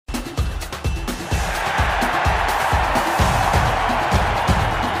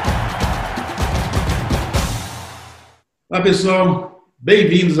Olá, pessoal.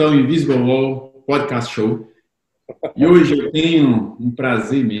 Bem-vindos ao Invisible Wall Podcast Show. E hoje eu tenho um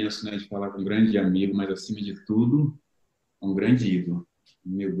prazer imenso, de falar com um grande amigo, mas, acima de tudo, um grande ídolo.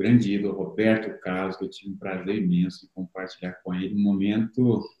 Meu grande ídolo, Roberto Carlos, que eu tive um prazer imenso de compartilhar com ele um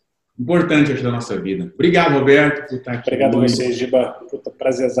momento importante da nossa vida. Obrigado, Roberto, por estar aqui. Obrigado a você, Giba.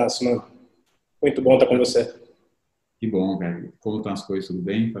 Prazerzaço, mano. Muito bom estar com você. Que bom, velho. Como estão as coisas? Tudo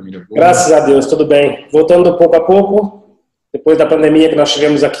bem? Família boa? Graças a Deus, tudo bem. Voltando pouco a pouco. Depois da pandemia que nós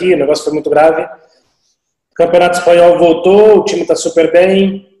tivemos aqui, o negócio foi muito grave. O Campeonato Espanhol voltou, o time está super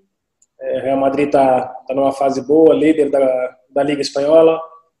bem. Real Madrid está numa fase boa, líder da Liga Espanhola.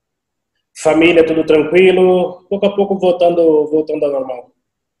 Família, tudo tranquilo. Pouco a pouco voltando ao normal.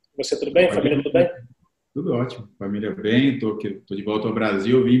 Você, tudo bem? Família, tudo bem? Tudo ótimo. Família bem. Estou de volta ao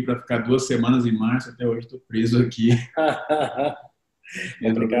Brasil. Vim para ficar 2 semanas em março. Até hoje estou preso aqui.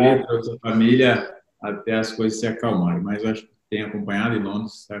 Obrigado. Trouxe a família até as coisas se acalmarem. Mas eu acho que tem acompanhado, em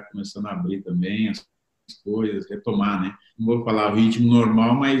Londres está começando a abrir também as coisas, retomar, né? Não vou falar o ritmo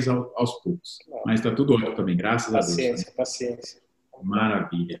normal, mas aos poucos. Mas está tudo ótimo também, graças a Deus. Paciência.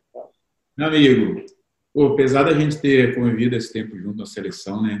 Maravilha. Meu amigo, apesar da gente ter convivido esse tempo junto na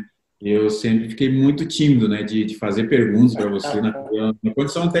seleção, né? Eu sempre fiquei muito tímido, né? De fazer perguntas para você, na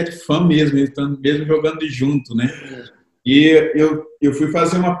condição até de fã mesmo, mesmo jogando junto, né? E eu fui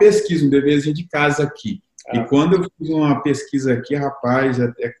fazer uma pesquisa, um deverzinho de casa aqui. E quando eu fiz uma pesquisa aqui, rapaz,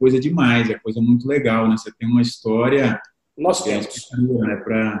 é coisa demais, é coisa muito legal, né? Você tem uma história né,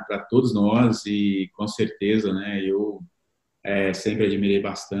 para todos nós e com certeza, né? Eu sempre admirei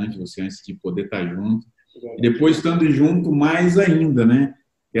bastante você antes de poder estar junto. E depois estando junto, mais ainda, né?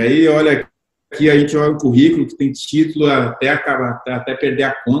 E aí, olha, aqui a gente olha o currículo, que tem título até perder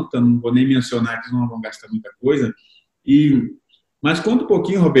a conta, não vou nem mencionar, que não vão gastar muita coisa. Mas conta um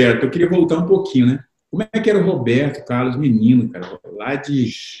pouquinho, Roberto, eu queria voltar um pouquinho, né? Como é que era o Roberto Carlos menino, cara? Lá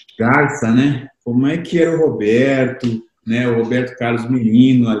de Garça, né? Como é que era o Roberto, né? O Roberto Carlos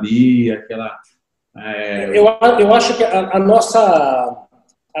menino ali, aquela... Eu acho que a nossa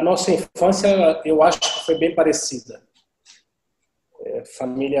infância, eu acho que foi bem parecida.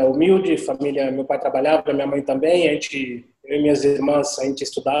 Família humilde, meu pai trabalhava, minha mãe também, eu e minhas irmãs, a gente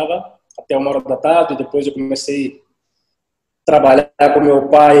estudava até 1h da tarde, depois eu comecei a trabalhar com meu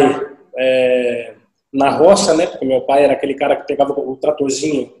pai na roça, né? Porque meu pai era aquele cara que pegava o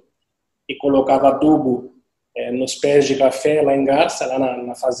tratorzinho e colocava adubo nos pés de café lá em Garça, lá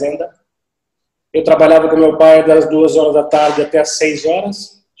na fazenda. Eu trabalhava com meu pai das 2h da tarde até as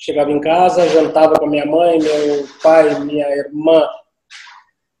 6h. Chegava em casa, jantava com minha mãe, meu pai, minha irmã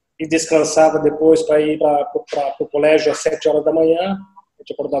e descansava depois para ir para o colégio às 7h da manhã. A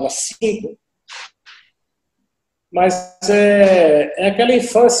gente acordava às 5h. Mas é aquela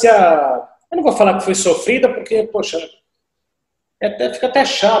infância, eu não vou falar que foi sofrida, porque, poxa, fica até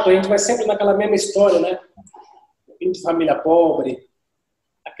chato, a gente vai sempre naquela mesma história, né? Vim de família pobre,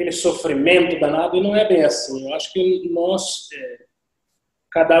 aquele sofrimento danado, e não é bem assim. Eu acho que nós,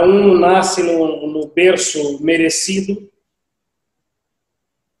 cada um nasce no berço merecido,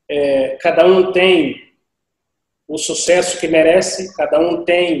 cada um tem o sucesso que merece, cada um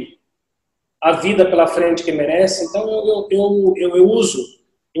tem a vida pela frente que merece. Então eu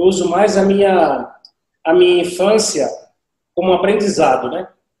uso mais a minha infância como aprendizado, né?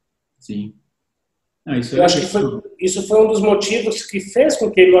 Sim. Eu acho que isso foi um dos motivos que fez com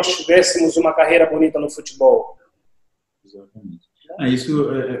que nós tivéssemos uma carreira bonita no futebol. Exatamente.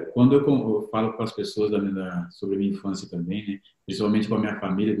 Quando eu falo com as pessoas sobre a minha infância também, né? Principalmente com a minha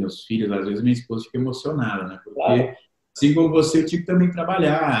família, meus filhos, às vezes minha esposa fica emocionada, né? Porque, claro, assim como você, eu tive que também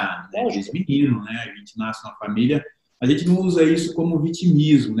trabalhar, né? Desde menino, né? A gente nasce numa família, a gente não usa isso como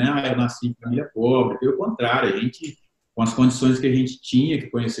vitimismo, né? Eu nasci em família pobre, pelo contrário, a gente, com as condições que a gente tinha, que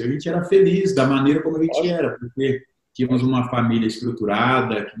conheceu, a gente era feliz da maneira como a gente era, porque tínhamos uma família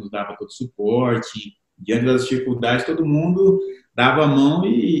estruturada, que nos dava todo suporte, diante das dificuldades, todo mundo dava a mão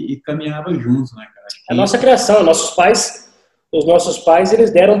e caminhava junto, né, cara? A nossa criação, os nossos pais, eles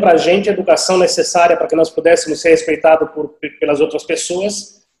deram pra gente a educação necessária para que nós pudéssemos ser respeitados pelas outras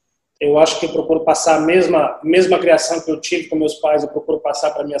pessoas. Eu acho que eu procuro passar a mesma criação que eu tive com meus pais, eu procuro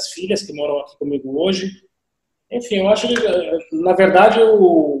passar para minhas filhas, que moram aqui comigo hoje. Enfim, eu acho que, na verdade,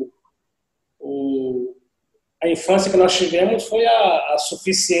 a infância que nós tivemos foi a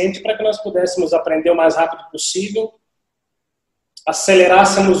suficiente para que nós pudéssemos aprender o mais rápido possível,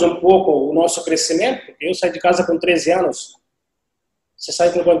 acelerássemos um pouco o nosso crescimento. Eu saí de casa com 13 anos. Você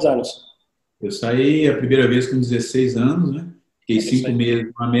saiu com quantos anos? Eu saí a primeira vez com 16 anos, né? Fiquei 5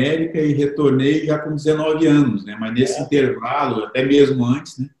 meses na América e retornei já com 19 anos, né? Mas nesse intervalo, até mesmo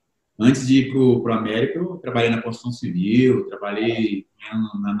antes, né? antes de ir para o América, eu trabalhei na construção civil, trabalhei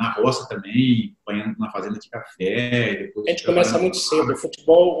na roça também, apanhando na fazenda de café. Depois A gente começa muito cedo. O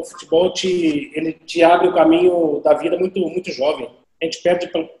futebol ele te abre o caminho da vida muito, muito jovem. A gente perde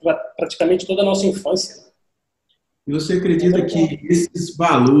praticamente toda a nossa infância. E você acredita que esses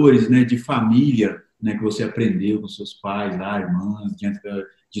valores, né, de família, né, que você aprendeu com seus pais, lá, irmãs, diante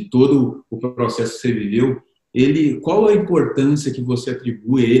de todo o processo que você viveu, qual a importância que você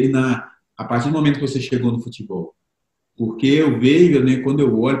atribui a ele a partir do momento que você chegou no futebol? Porque eu vejo, né, quando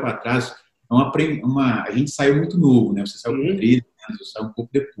eu olho para trás, a gente saiu muito novo, né? Você saiu com 13 anos, eu saí um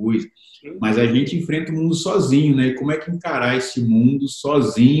pouco depois. Mas a gente enfrenta o mundo sozinho, né? E como é que encarar esse mundo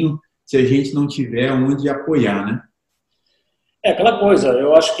sozinho se a gente não tiver onde apoiar, né? É aquela coisa,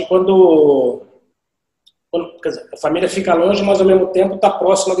 eu acho que quando quer dizer, a família fica longe, mas ao mesmo tempo está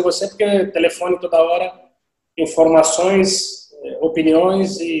próxima de você, porque telefone toda hora, informações,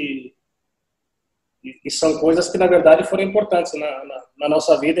 opiniões e são coisas que, na verdade, foram importantes na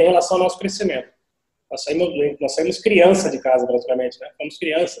nossa vida em relação ao nosso crescimento. Nós saímos criança de casa, praticamente, né? Fomos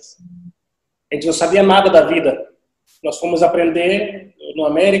crianças. A gente não sabia nada da vida. Nós fomos aprender no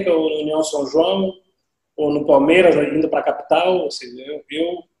América, ou no União São João, ou no Palmeiras, indo para a capital. Ou seja,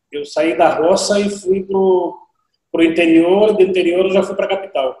 eu saí da roça e fui para o interior, do interior eu já fui para a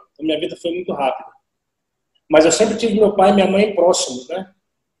capital. Então, minha vida foi muito rápida. Mas eu sempre tive meu pai e minha mãe próximos, né?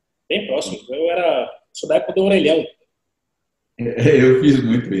 Bem próximos. Sou da época do orelhão. Eu fiz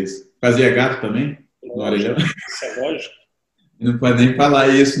muito isso. Fazia gato também? No orelhão? Isso é lógico. Não pode nem falar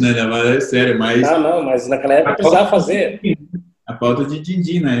isso, né? Mas é sério, mas... Não, mas naquela época eu precisava fazer. A falta de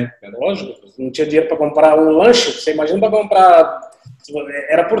din-din na época. Né? Lógico, não tinha dinheiro para comprar um lanche. Você imagina para comprar...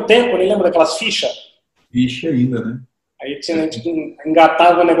 Era por tempo, nem lembra daquelas fichas? Ficha ainda, né? Aí a gente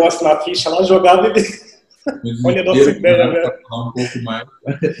engatava o negócio na ficha lá, jogava e... Olha a nossa ideia, velho. Falar um pouco mais.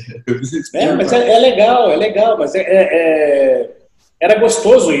 Mas é legal, mas era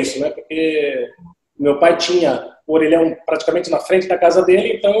gostoso isso, né? Porque meu pai tinha o orelhão praticamente na frente da casa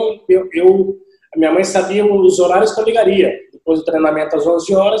dele, então a minha mãe sabia os horários que eu ligaria. Depois do treinamento às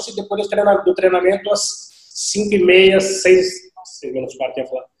 11 horas e depois do treinamento às 5h30, 6, menos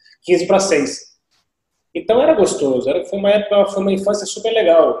 15 para 6. Então era gostoso, foi uma infância super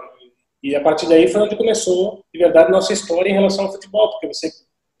legal. E a partir daí foi onde começou, de verdade, nossa história em relação ao futebol, porque você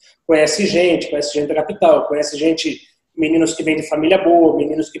conhece gente da capital, conhece meninos que vêm de família boa,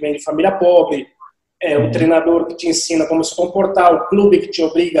 meninos que vêm de família pobre, o treinador que te ensina como se comportar, o clube que te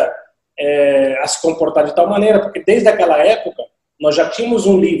obriga a se comportar de tal maneira, porque desde aquela época nós já tínhamos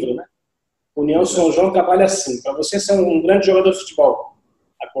um livro, né? União São João trabalha assim, para você ser um grande jogador de futebol,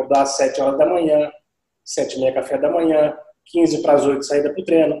 acordar às 7 horas da manhã, 7h30 café da manhã, 15 para as 8 saída para o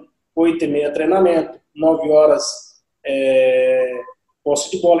treino, 8h30 treinamento, 9 horas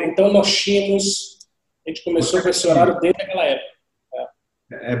posse de bola. Então a gente começou com esse horário desde aquela época.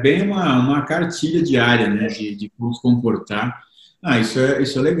 É bem uma cartilha diária, né, de como se comportar. Isso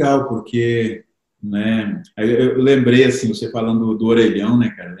é legal, porque, né, eu lembrei, assim, você falando do orelhão, né,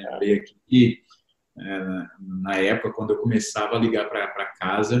 cara, lembrei aqui que na época, quando eu começava a ligar para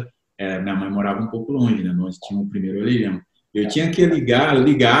casa, minha mãe morava um pouco longe, né, onde tinha o primeiro orelhão. Eu tinha que ligar, eu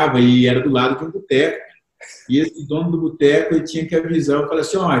ligava e era do lado de um boteco. E esse dono do boteco, ele tinha que avisar, eu falei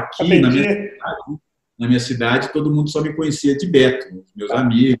assim, aqui na minha cidade, todo mundo só me conhecia de Beto, os meus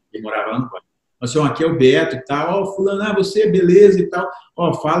amigos, que moravam lá no bairro. Assim, aqui é o Beto e tal, fulano, você, beleza e tal.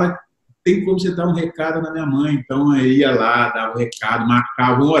 Fala, tem como você dar um recado na minha mãe. Então, eu ia lá, dava o recado,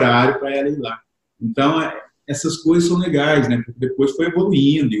 marcava um horário para ela ir lá. Então, essas coisas são legais, né? Porque depois foi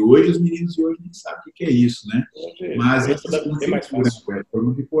evoluindo, e hoje os meninos de hoje nem sabem o que é isso, né? Mas essas coisas foram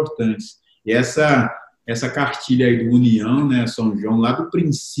muito importantes. E essa cartilha aí do União, né, São João, lá do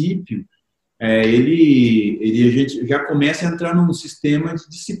princípio, a gente já começa a entrar num sistema de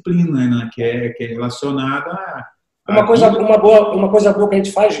disciplina, né, que é relacionada a... Uma coisa boa que a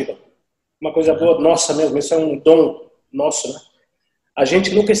gente faz, Giba, uma coisa boa nossa mesmo, isso é um dom nosso, né? A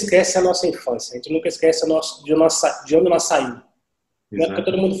gente nunca esquece a nossa infância, a gente nunca esquece de onde nós saímos. Não é porque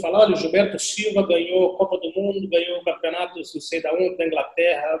todo mundo fala, olha, o Gilberto Silva ganhou a Copa do Mundo, ganhou o campeonato, não sei da onde, da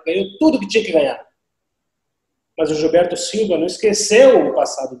Inglaterra, ganhou tudo que tinha que ganhar. Mas o Gilberto Silva não esqueceu o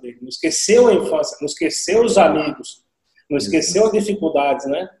passado dele, não esqueceu a infância, não esqueceu os amigos, não esqueceu as dificuldades,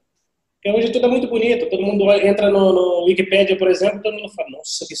 né? Porque hoje tudo é muito bonito, todo mundo entra no Wikipedia, por exemplo, todo mundo fala,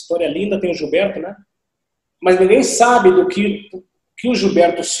 nossa, que história linda tem o Gilberto, né? Mas ninguém sabe do que o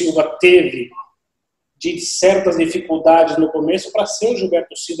Gilberto Silva teve de certas dificuldades no começo para ser o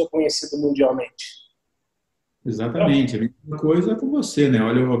Gilberto Silva conhecido mundialmente. Exatamente. A mesma coisa com você, né?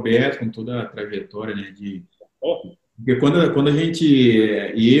 Olha o Roberto com toda a trajetória, né, de Porque quando a gente,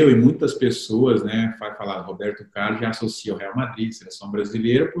 e eu e muitas pessoas, né, vai falar Roberto Carlos já associa o Real Madrid, seleção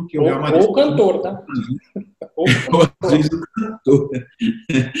brasileira, porque o Real Madrid... Ou o cantor, tá? Ou às vezes o cantor.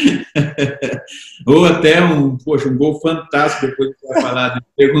 Ou até poxa, um gol fantástico, depois que vai falar, de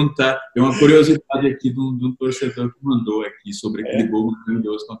perguntar. Tem uma curiosidade aqui de um torcedor que mandou aqui sobre aquele gol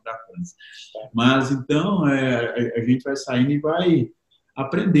maravilhoso contra a França. Mas então a gente vai saindo e vai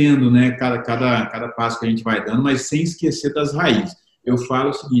aprendendo, né? Cada passo que a gente vai dando, mas sem esquecer das raízes. Eu falo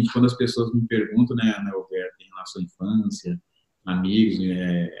o seguinte, quando as pessoas me perguntam, né, Alberto, em relação à infância, amigos,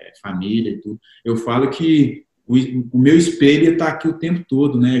 família e tudo, eu falo que o meu espelho está aqui o tempo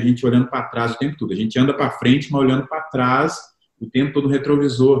todo, né? A gente olhando para trás o tempo todo. A gente anda para frente, mas olhando para trás o tempo todo, no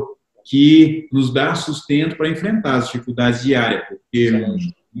retrovisor, que nos dá sustento para enfrentar as dificuldades diárias, porque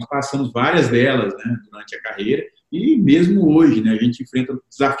nós passamos várias delas, né, durante a carreira, e mesmo hoje, né, a gente enfrenta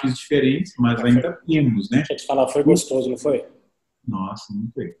desafios diferentes, mas ainda temos, né? Deixa eu te falar, foi gostoso, não foi? Nossa,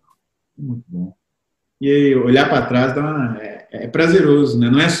 muito legal. Muito bom. E aí, olhar para trás é prazeroso, né?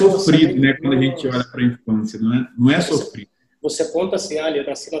 Não é sofrido, né? Quando a gente olha para a infância, não é sofrido. Você conta assim, eu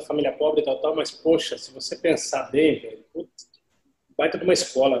nasci numa família pobre e tal, mas, poxa, se você pensar bem, velho, baita de uma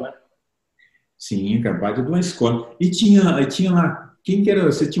escola, né? Sim, baita de uma escola. E tinha lá, quem que era?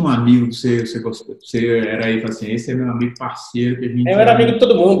 Você tinha um amigo que você gostou? Você era aí, assim, esse é meu amigo parceiro que a gente... Eu era amigo de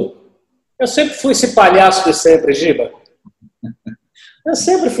todo mundo. Eu sempre fui esse palhaço de sempre, Giba. Eu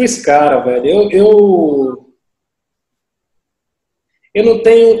sempre fui esse cara, velho. Eu não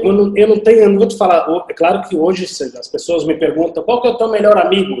vou te falar. É claro que hoje as pessoas me perguntam qual que é o teu melhor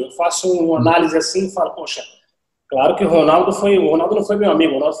amigo. Eu faço uma análise assim e falo, poxa, claro que o Ronaldo não foi meu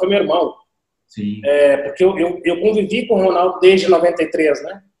amigo, o Ronaldo foi meu irmão. Sim. Porque eu convivi com o Ronaldo desde 93,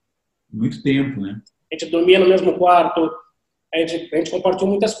 né? Muito tempo, né? A gente dormia no mesmo quarto, a gente compartilhou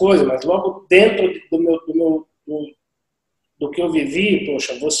muitas coisas, mas logo dentro do que eu vivi,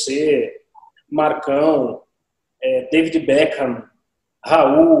 poxa, você, Marcão, David Beckham,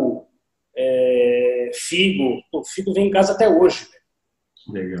 Raul, Figo. O Figo vem em casa até hoje.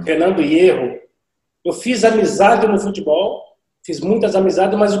 Legal. Fernando Hierro. Eu fiz amizade no futebol, fiz muitas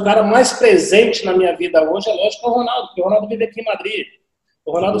amizades, mas o cara mais presente na minha vida hoje é lógico, é o Ronaldo, porque o Ronaldo vive aqui em Madrid.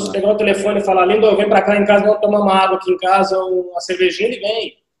 O Ronaldo, se pegar o telefone e falar, Lindo, vem pra cá em casa, vamos tomar uma água aqui em casa, uma cervejinha, ele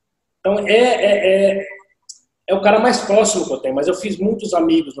vem. Então, é o cara mais próximo que eu tenho, mas eu fiz muitos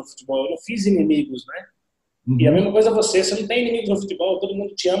amigos no futebol, eu não fiz inimigos, né? Uhum. E a mesma coisa você não tem inimigos no futebol, todo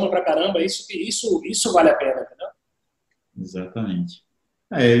mundo te ama pra caramba, isso vale a pena, entendeu? Exatamente.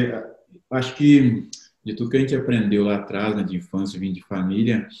 Acho que de tudo que a gente aprendeu lá atrás, né, de infância, vindo de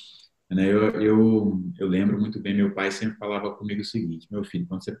família, né, eu lembro muito bem, meu pai sempre falava comigo o seguinte, meu filho,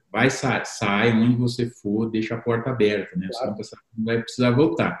 quando você vai sai onde você for, deixa a porta aberta, né? Claro. Você não vai precisar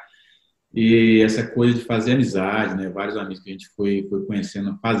voltar. E essa coisa de fazer amizade, né? Vários amigos que a gente foi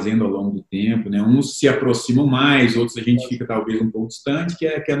conhecendo, fazendo ao longo do tempo, né? Uns se aproximam mais, outros a gente fica talvez um pouco distante, que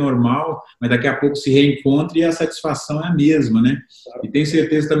é normal, mas daqui a pouco se reencontra e a satisfação é a mesma, né? E tenho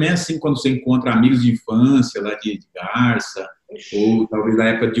certeza também assim, quando você encontra amigos de infância, lá de Garça, ou talvez da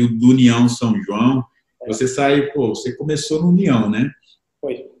época do União São João, você sai, você começou no União, né?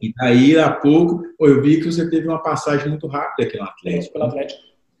 Foi. E daí, a pouco, eu vi que você teve uma passagem muito rápida aqui no Atlético. Pelo Atlético.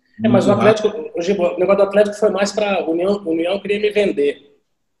 Mas o Atlético, o negócio do Atlético foi mais para a União queria me vender.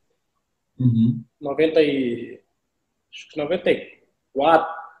 Uhum.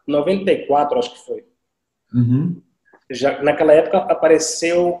 94, acho que foi. Uhum. Já, naquela época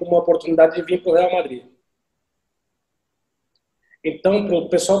apareceu uma oportunidade de vir para o Real Madrid. Então, para o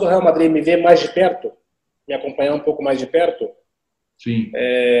pessoal do Real Madrid me ver mais de perto, me acompanhar um pouco mais de perto, sim.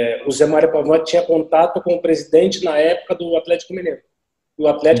 O Zé Mário Pavão tinha contato com o presidente na época do Atlético Mineiro. O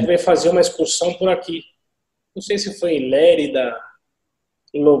Atlético veio fazer uma excursão por aqui. Não sei se foi em Lérida,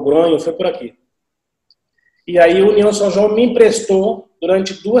 em Logronho, foi por aqui. E aí o União São João me emprestou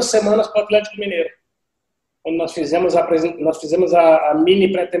durante 2 semanas para o Atlético Mineiro. Onde nós fizemos a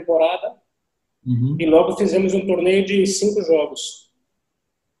mini pré-temporada e logo fizemos um torneio de 5 jogos.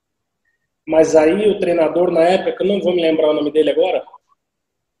 Mas aí o treinador na época, que eu não vou me lembrar o nome dele agora,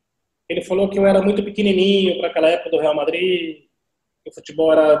 ele falou que eu era muito pequenininho para aquela época do Real Madrid, que o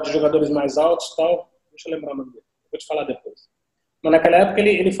futebol era de jogadores mais altos e tal. Deixa eu lembrar o nome dele, vou te falar depois. Mas naquela época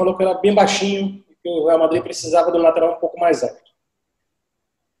ele falou que eu era bem baixinho e que o Real Madrid precisava de um lateral um pouco mais alto.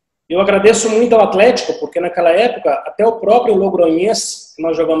 Eu agradeço muito ao Atlético, porque naquela época, até o próprio Logronhês, que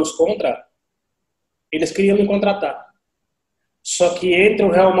nós jogamos contra, eles queriam me contratar. Só que entre o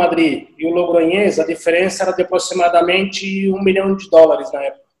Real Madrid e o Logronhês, a diferença era de aproximadamente $1 milhão na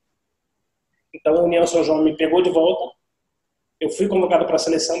época. Então a União São João me pegou de volta, eu fui convocado para a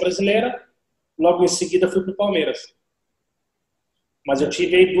seleção brasileira, logo em seguida fui para o Palmeiras. Mas eu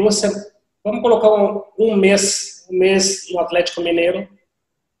tive aí vamos colocar um mês no Atlético Mineiro.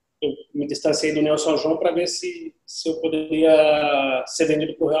 Eu me distanciei do Nelson João para ver se eu poderia ser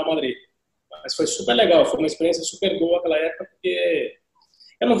vendido para o Real Madrid. Mas foi super legal, foi uma experiência super boa aquela época, porque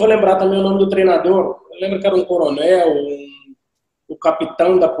eu não vou lembrar também o nome do treinador. Eu lembro que era um coronel, o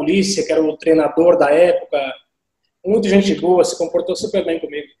capitão da polícia, que era o treinador da época. Muita gente boa, se comportou super bem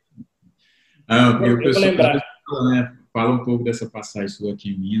comigo. Eu vou lembrar. Fala um pouco dessa passagem sua aqui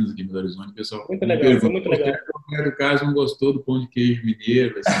em Minas, aqui em Belo Horizonte, pessoal. Muito legal, foi muito legal. O caso não gostou do pão de queijo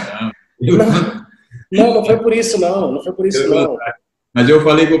mineiro, não foi por isso não foi por isso não. Mas eu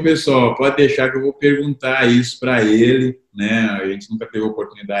falei para o pessoal, pode deixar que eu vou perguntar isso para ele, né? A gente nunca teve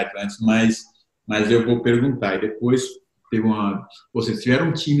oportunidade antes, mas eu vou perguntar. E depois teve vocês tiveram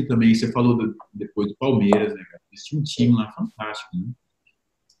um time também, você falou depois do Palmeiras, né, cara? Vocês tinham um time lá fantástico, né?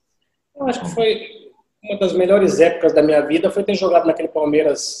 Eu acho que foi uma das melhores épocas da minha vida, foi ter jogado naquele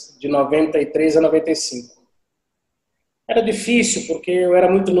Palmeiras de 93 a 95. Era difícil, porque eu era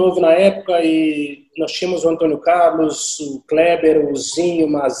muito novo na época e nós tínhamos o Antônio Carlos, o Kleber, o Zinho, o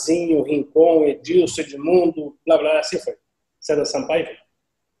Mazinho, o Rincon, o Edilson, Edmundo, blá, blá, assim foi. César Sampaio.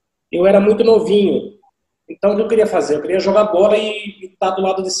 Eu era muito novinho. Então, o que eu queria fazer? Eu queria jogar bola e estar do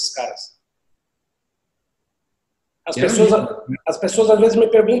lado desses caras. As pessoas às vezes me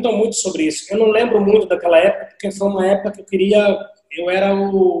perguntam muito sobre isso. Eu não lembro muito daquela época, porque foi uma época que eu era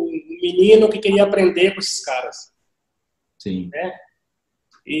o menino que queria aprender com esses caras. Sim. Né?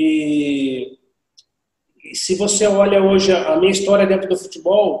 E se você olha hoje a minha história dentro do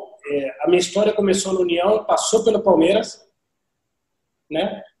futebol, a minha história começou no União, passou pelo Palmeiras,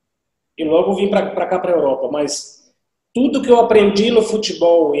 né? E logo vim para cá, para a Europa. Mas tudo que eu aprendi no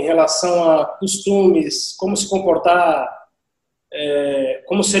futebol em relação a costumes, como se comportar,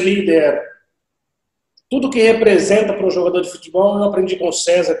 como ser líder, tudo que representa para um jogador de futebol, eu aprendi com o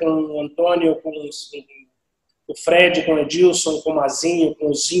César, com o Antônio, com o Fred, com o Edilson, com o Mazinho, com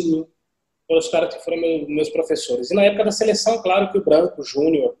o Zinho, todos os caras que foram meus professores. E na época da seleção, claro que o Branco, o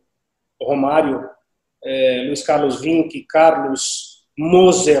Júnior, o Romário, Luiz Carlos Vinck, Carlos,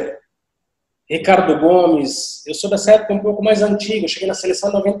 Moser, Ricardo Gomes. Eu sou dessa época um pouco mais antiga, eu cheguei na seleção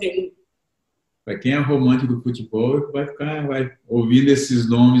em 91. Para quem é romântico do futebol, vai ouvindo esses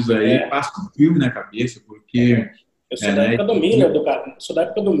nomes aí, passa um filme na cabeça, porque... Eu sou da época do Miller, sou da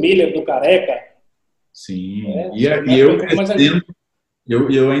época do Miller, do Careca. Sim, e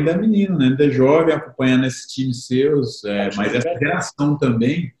eu ainda menino, né? Ainda jovem, acompanhando esses times seus, mas essa geração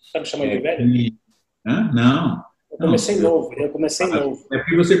também... Tá me chamando de velho? Não. Eu comecei novo. É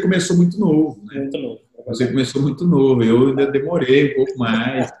porque você começou muito novo, né? Muito novo. Você começou muito novo, eu ainda demorei um pouco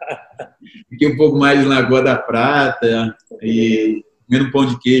mais. Fiquei um pouco mais em Lagoa da Prata e comendo pão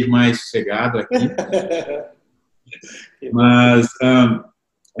de queijo mais sossegado aqui. Mas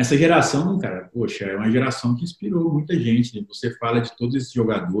essa geração, cara, poxa, é uma geração que inspirou muita gente, né? Você fala de todos esses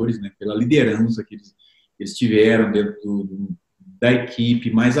jogadores, né? Pela liderança que eles tiveram dentro da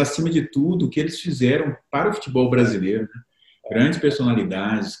equipe, mas acima de tudo, o que eles fizeram para o futebol brasileiro, né? Grandes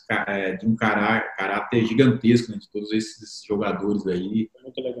personalidades, de um caráter gigantesco, né, de todos esses jogadores aí.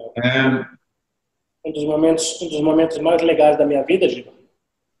 Muito legal. Um dos momentos mais legais da minha vida, Giba,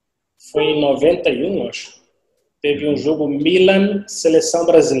 foi em 91, acho. Teve um jogo Milan, seleção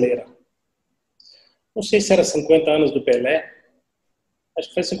brasileira. Não sei se era 50 anos do Pelé. Acho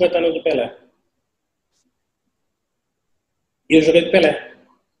que foi 50 anos do Pelé. E eu joguei com o Pelé.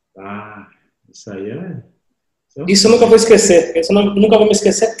 Isso aí Isso eu nunca vou esquecer. Nunca vou me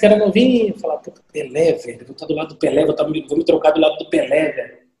esquecer porque era novinho. Eu falava, puta, Pelé, velho. Vou estar do lado do Pelé, vou me trocar do lado do Pelé,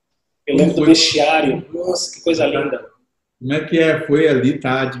 velho. Eu lembro do vestiário. Nossa, que coisa linda. Como é que foi ali,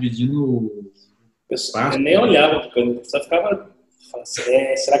 tá dividindo... Eu nem olhava, porque eu só ficava...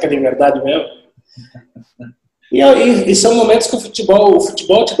 será que é de verdade mesmo? E são momentos que o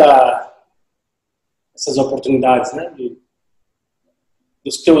futebol te dá essas oportunidades, né?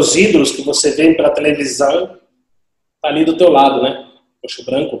 Dos teus ídolos que você vê pela televisão, tá ali do teu lado, né? Poxa,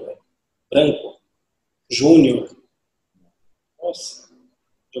 Branco, Júnior. Nossa.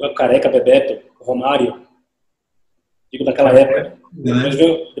 Jogar Careca, Bebeto, Romário. Digo daquela época.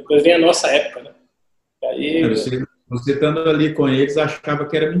 Depois vem a nossa época, né? Aí... Você estando ali com eles achava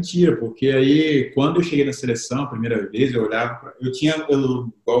que era mentira, porque aí quando eu cheguei na seleção a primeira vez, eu olhava,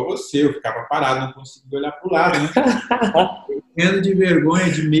 igual você, eu ficava parado, não conseguia olhar para o lado, né? Tendo de vergonha,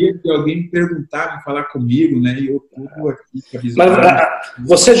 de medo de alguém me perguntar, falar comigo, né? E eu tudo aqui. Mas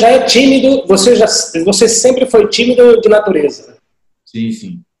você já é tímido, você sempre foi tímido de natureza? Sim,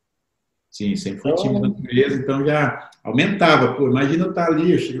 sempre fui tímido de natureza, então já aumentava. Pô, imagina eu estar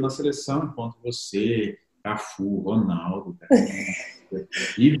ali, eu chego na seleção, encontro você, Cafu, Ronaldo, cara.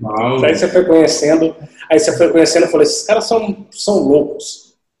 Rivaldo. Aí você foi conhecendo, e falou, esses caras são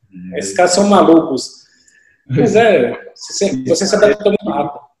loucos. Esses caras são malucos. Mas você se adaptou muito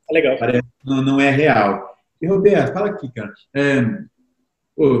rápido. Tá legal. Não é real. E, Roberto, fala aqui, cara.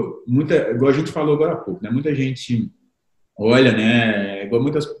 Igual a gente falou agora há pouco, né? Muita gente olha, né? Igual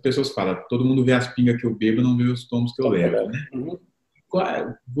muitas pessoas falam, todo mundo vê as pingas que eu bebo, não vê os tomos que eu levo, né?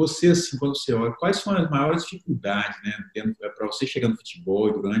 Você, assim, quando você olha, quais são as maiores dificuldades, né, para você chegar no futebol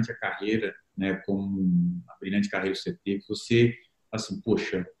e durante a carreira, né, como a brilhante carreira que você teve, você, assim,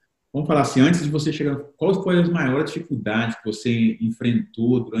 poxa, vamos falar assim, antes de você chegar, quais foram as maiores dificuldades que você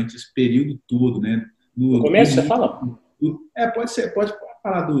enfrentou durante esse período todo, né? No começo, você fala? Pode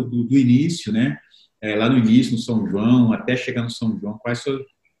falar do início, né? Lá no início, no São João, até chegar no São João, quais são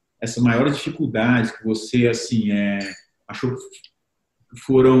essas maiores dificuldades que você, assim, achou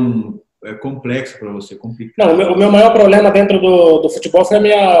foram complexos para você, complicados? Não, o meu maior problema dentro do futebol foi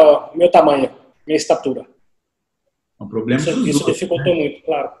meu tamanho, minha estatura. Um problema isso dificultou muito,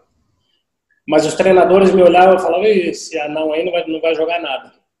 claro. Mas os treinadores me olhavam e falavam, esse anão aí não vai jogar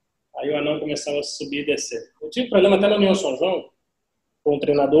nada. Aí o anão começava a subir e descer. Eu tive problema até na União São João, com um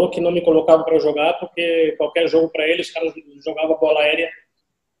treinador que não me colocava para jogar, porque qualquer jogo para ele, os caras jogavam bola aérea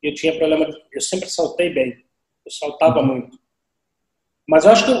e eu tinha problema. Eu sempre saltei bem, eu saltava muito. Mas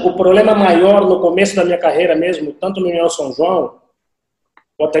eu acho que o problema maior no começo da minha carreira mesmo, tanto no União São João,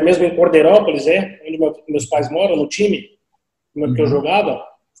 ou até mesmo em Cordeirópolis, onde meus pais moram, no time que eu jogava,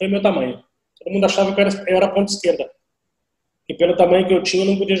 foi meu tamanho. Todo mundo achava que eu era ponta esquerda. E pelo tamanho que eu tinha, eu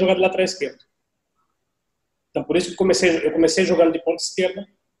não podia jogar de lateral esquerdo. Então, por isso que eu comecei jogando de ponta esquerda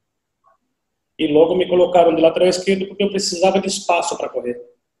e logo me colocaram de lateral esquerdo porque eu precisava de espaço para correr.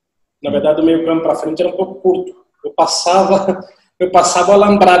 Na verdade, o meio campo para frente era um pouco curto. Eu passava o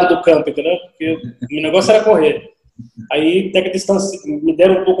alambrado do campo, entendeu? Porque o negócio era correr. Aí, até que a distância, me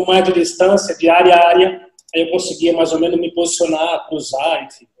deram um pouco mais de distância, de área a área, aí eu conseguia mais ou menos me posicionar, cruzar,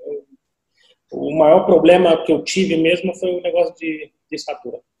 enfim. O maior problema que eu tive mesmo foi o negócio de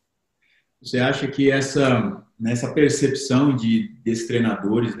estatura. Você acha que nessa percepção desses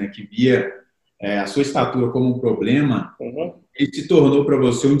treinadores, né, que via a sua estatura como um problema, ele se tornou para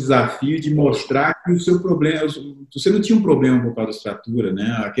você um desafio de mostrar que o seu problema, você não tinha um problema por causa da estatura,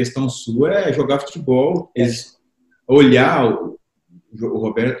 né? A questão sua é jogar futebol, olhar o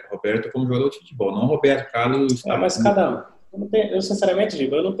Roberto como jogador de futebol, não o Roberto Carlos. Mas eu sinceramente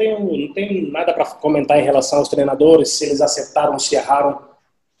digo, eu não tenho nada para comentar em relação aos treinadores, se eles acertaram, se erraram.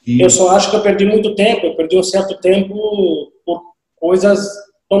 Sim. Eu só acho que eu perdi muito tempo, eu perdi um certo tempo por coisas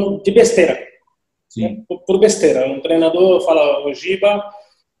de besteira. Sim. Por besteira. Um treinador fala, o Giba,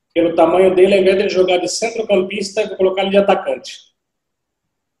 pelo tamanho dele, ao invés de ele jogar de centrocampista, eu vou colocar ele de atacante.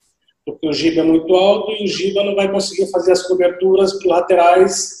 Porque o Giba é muito alto e o Giba não vai conseguir fazer as coberturas para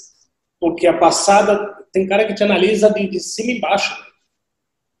laterais, porque a passada, tem cara que te analisa de cima e embaixo.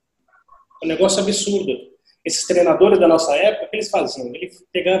 É um negócio absurdo. Esses treinadores da nossa época, o que eles faziam? Eles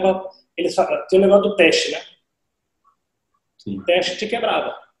tinha o negócio do teste, né? Sim. O teste te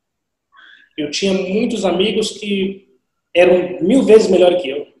quebrava. Eu tinha muitos amigos que eram 1000 vezes melhores que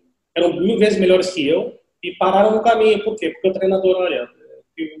eu. Eram 1000 vezes melhores que eu e pararam no caminho. Por quê? Porque o treinador, olha,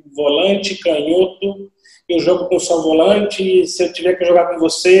 volante, canhoto, eu jogo com só volante, se eu tiver que jogar com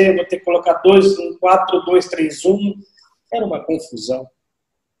você, eu vou ter que colocar 4-2-3-1. Era uma confusão.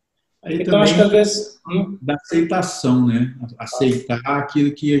 Aí então, acho que às vezes... Da aceitação, né? Aceitar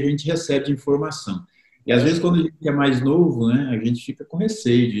aquilo que a gente recebe de informação. E às vezes, quando a gente é mais novo, né, a gente fica com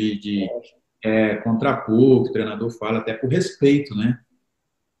receio de contrapor o que o treinador fala, até por respeito, né?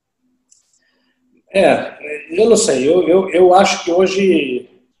 Eu não sei. Eu acho que hoje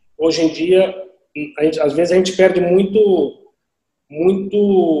em dia, às vezes a gente perde muitos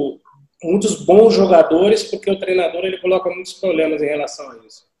bons jogadores porque o treinador ele coloca muitos problemas em relação a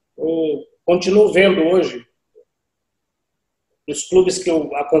isso. Eu continuo vendo hoje, nos clubes que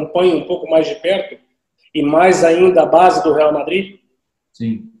eu acompanho um pouco mais de perto, e mais ainda a base do Real Madrid,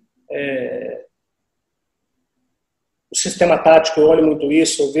 sim. O sistema tático, eu olho muito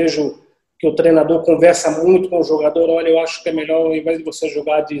isso, eu vejo que o treinador conversa muito com o jogador, olha, eu acho que é melhor, ao invés de você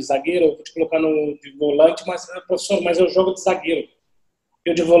jogar de zagueiro, eu vou te colocar de volante, mas, professor, mas eu jogo de zagueiro.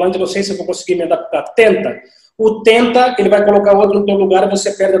 Eu de volante, não sei se eu vou conseguir me adaptar. Tenta. Ele vai colocar outro no teu lugar e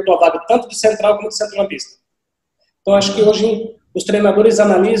você perde a tua vaga, tanto de central como de centrocampista. Então, acho que hoje os treinadores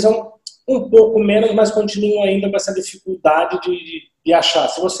analisam um pouco menos, mas continuam ainda com essa dificuldade de achar.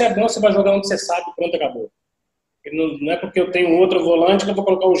 Se você é bom, você vai jogar onde você sabe, pronto, acabou. Não é porque eu tenho outro volante que eu vou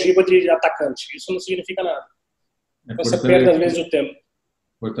colocar o Giba de atacante. Isso não significa nada. Então, você perde, às vezes, o tempo.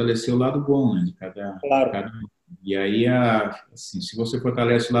 Fortalecer o lado bom, né? De cada E aí, assim, se você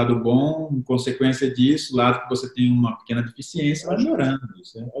fortalece o lado bom, em consequência disso, o lado que você tem uma pequena deficiência, vai melhorando.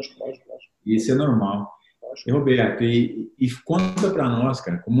 Isso é normal. E, Roberto, e conta para nós,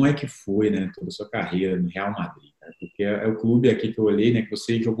 cara, como é que foi, né, toda a sua carreira no Real Madrid, cara? Porque é o clube aqui que eu olhei, né, que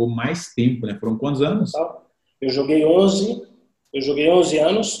você jogou mais tempo, né? Foram quantos anos? Eu joguei 11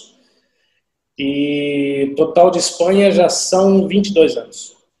 anos e total de Espanha já são 22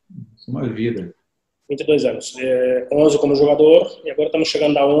 anos. Uma vida. 22 anos. 11 como jogador e agora estamos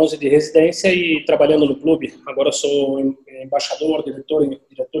chegando a 11 de residência e trabalhando no clube. Agora eu sou embaixador,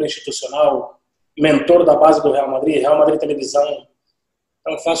 diretor institucional, mentor da base do Real Madrid, Real Madrid Televisão.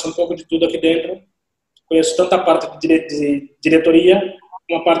 Então faço um pouco de tudo aqui dentro. Conheço tanto a parte de diretoria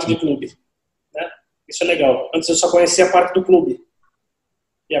como a parte de clube. Né? Isso é legal. Antes eu só conhecia a parte do clube.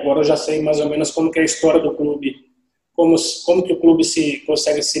 E agora eu já sei mais ou menos como que é a história do clube, como que o clube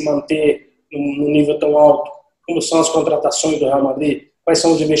consegue se manter num nível tão alto, como são as contratações do Real Madrid, quais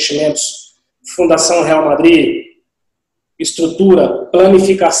são os investimentos, Fundação Real Madrid, estrutura,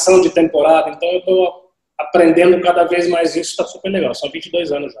 planificação de temporada. Então eu estou aprendendo cada vez mais isso, está super legal. São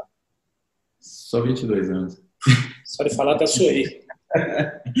 22 anos já. Só 22 anos. Só de falar até suei.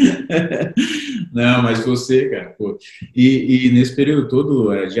 Não, mas você, cara, pô, e nesse período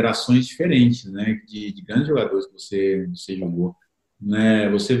todo, gerações diferentes, né, de grandes jogadores que você jogou, né,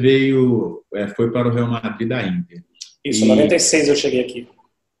 você foi para o Real Madrid da Inter. Isso, em 96 eu cheguei aqui.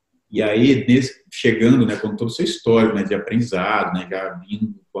 E aí, chegando, né, com todo o seu histórico, né, de aprendizado, né, já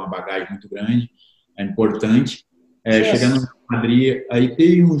vindo com uma bagagem muito grande, é importante, chegando no Madrid, aí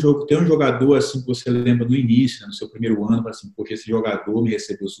tem um jogador assim que você lembra no início, né, no seu primeiro ano, assim, poxa, esse jogador me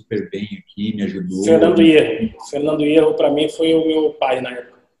recebeu super bem aqui, me ajudou. Fernando Hierro para mim foi o meu pai na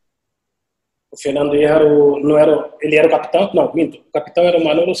época. O Fernando Hierro ele era o capitão, não, minto, o capitão era o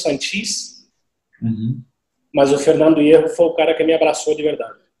Manolo Santis, mas o Fernando Hierro foi o cara que me abraçou de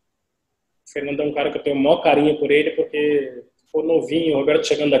verdade. O Fernando é um cara que eu tenho o maior carinho por ele, porque foi novinho, o Roberto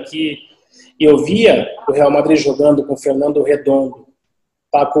chegando aqui, e eu via o Real Madrid jogando com Fernando Redondo,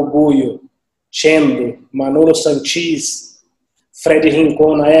 Paco Bullo, Chendo, Manolo Santis, Fred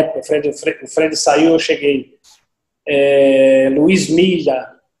Rincón na época, o Fred saiu, eu cheguei, Luiz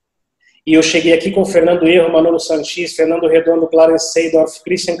Milla, e eu cheguei aqui com Fernando Hierro, Manolo Santis, Fernando Redondo, Clarence Seedorf,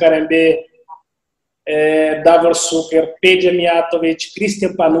 Christian Carembé, Davor Suker, Peja Mijatovic,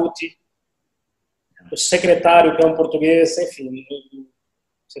 Christian Panucci, o secretário, que é um português, enfim,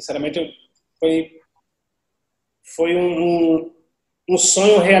 sinceramente foi um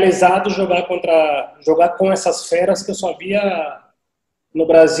sonho realizado jogar com essas feras que eu só via no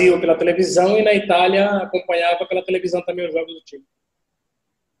Brasil pela televisão e na Itália acompanhava pela televisão também os jogos do time.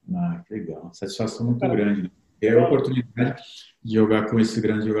 Ah, que legal, satisfação muito grande, né? Ter a oportunidade de jogar com esses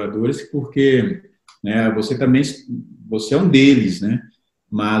grandes jogadores, porque, né, você é um deles, né?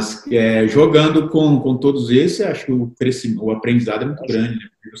 Mas jogando com todos esses, acho que o aprendizado é muito grande. Né?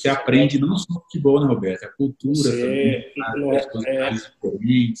 Você aprende não só o futebol, né, Roberto? A cultura também, as personalidades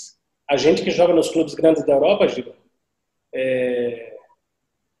diferentes. A gente que joga nos clubes grandes da Europa, Giba,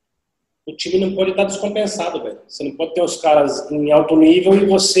 o time não pode estar descompensado, velho. Você não pode ter os caras em alto nível e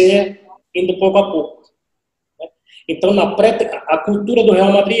você indo pouco a pouco. Né? Então, a cultura do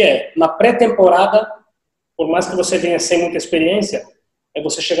Real Madrid na pré-temporada, por mais que você venha sem muita experiência, é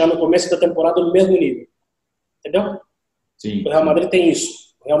você chegar no começo da temporada no mesmo nível. Entendeu? Sim. O Real Madrid tem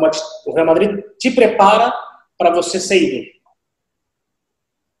isso. O Real Madrid te prepara para você ser ídolo.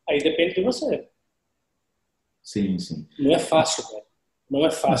 Aí depende de você. Sim, sim. Não é fácil, velho. Não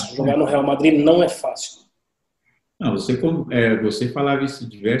é fácil. Jogar no Real Madrid não é fácil. Não, você falava isso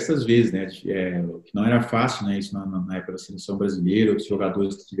diversas vezes, né? Que não era fácil, né? Isso na época da seleção brasileira, outros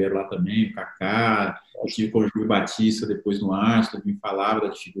jogadores que estiveram lá também, o Kaká, eu tive com o Júlio Batista depois no Arsenal, me falava da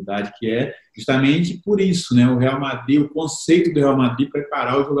dificuldade que é, justamente por isso, né? O Real Madrid, o conceito do Real Madrid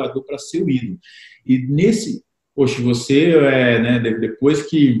preparar o jogador para ser o ídolo. E poxa, você, né? Depois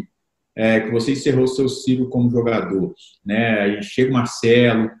que você encerrou seu ciclo como jogador, né? Aí chega o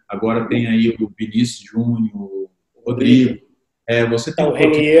Marcelo, agora tem aí o Vinícius Júnior, Rodrigo, você tem o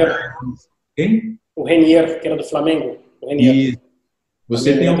Renier. Quem? O Renier, que era do Flamengo. E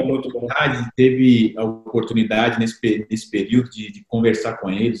você teve a oportunidade nesse período de conversar com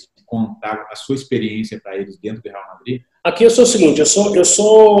eles, de contar a sua experiência para eles dentro do Real Madrid? Aqui eu sou o seguinte, eu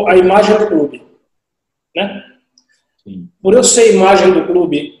sou a imagem do clube, né? Sim. Por eu ser a imagem do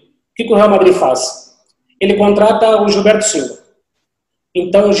clube, o que o Real Madrid faz? Ele contrata o Gilberto Silva.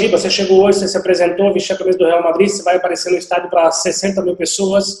 Então, Giba, você chegou hoje, você se apresentou, vestiu a camisa do Real Madrid, você vai aparecer no estádio para 60 mil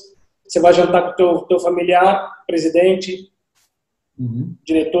pessoas, você vai jantar com o teu familiar, presidente,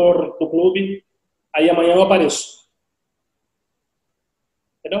 diretor do clube, aí amanhã eu apareço.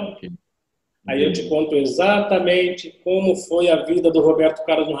 Entendeu? Aí eu te conto exatamente como foi a vida do Roberto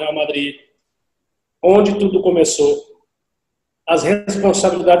Carlos no Real Madrid, onde tudo começou, as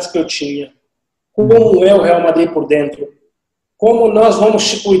responsabilidades que eu tinha, como é o Real Madrid por dentro, como nós vamos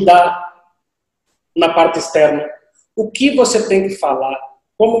te cuidar na parte externa, o que você tem que falar,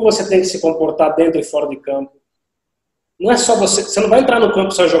 como você tem que se comportar dentro e fora de campo. Não é só você não vai entrar no campo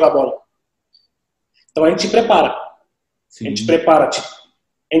só jogar bola. Então a gente te prepara. Sim. A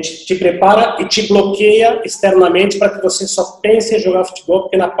gente te prepara e te bloqueia externamente para que você só pense em jogar futebol,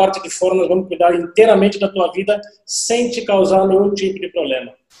 porque na parte de fora nós vamos cuidar inteiramente da tua vida sem te causar nenhum tipo de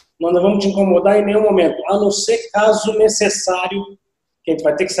problema. Nós não vamos te incomodar em nenhum momento, a não ser caso necessário, que a gente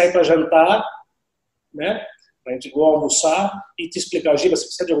vai ter que sair para jantar, né? A gente vai almoçar e te explicar, Giba, você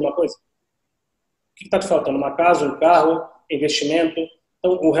precisa de alguma coisa? O que está te faltando? Uma casa, um carro, investimento?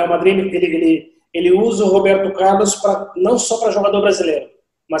 Então, o Real Madrid, ele usa o Roberto Carlos não só para jogador brasileiro,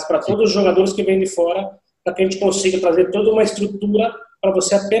 mas para todos os jogadores que vêm de fora, para que a gente consiga trazer toda uma estrutura para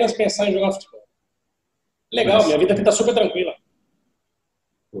você apenas pensar em jogar futebol. Legal, minha vida aqui está super tranquila.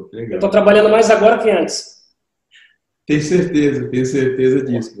 Pô, legal. Eu estou trabalhando mais agora que antes. Tenho certeza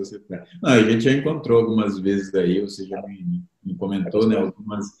disso que você tá. Não, a gente já encontrou algumas vezes aí, você já me comentou, né,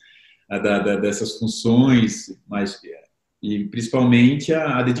 algumas dessas funções, mas e principalmente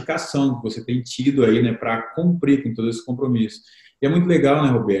a dedicação que você tem tido aí, né, para cumprir com todo esse compromisso. E é muito legal, né,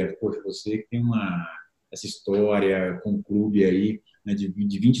 Roberto? Poxa, você que tem essa história com o clube aí, né, de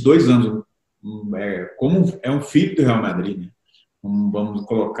 22 anos, como é um filho do Real Madrid, né? Vamos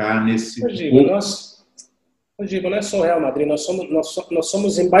colocar nesse... Digo, não é só o Real Madrid, nós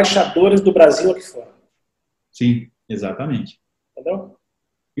somos embaixadores do Brasil aqui fora. Sim, exatamente. Entendeu?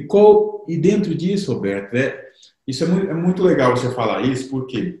 E dentro disso, Roberto, isso é muito legal você falar isso,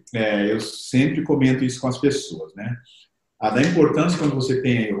 porque eu sempre comento isso com as pessoas, né? Da importância quando você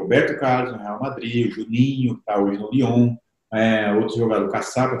tem aí o Roberto Carlos no Real Madrid, o Juninho, que está hoje no Lyon, outro jogador, o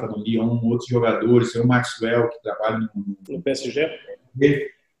Caçapa está no Lyon, outros jogadores, o Maxwell, que trabalha no PSG,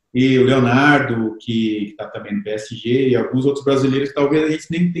 e o Leonardo, que está também no PSG, e alguns outros brasileiros que talvez a gente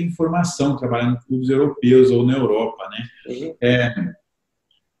nem tenha informação trabalhando em clubes europeus ou na Europa, né? Uhum.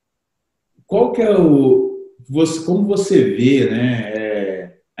 Qual que é como você vê,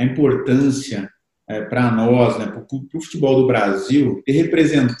 né, a importância para nós, né, para o futebol do Brasil, ter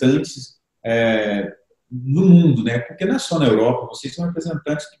representantes no mundo, né? Porque não é só na Europa, vocês são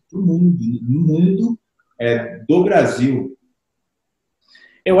representantes para o mundo, no mundo do Brasil.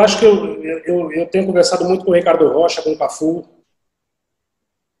 Eu acho que eu tenho conversado muito com o Ricardo Rocha, com o Cafu,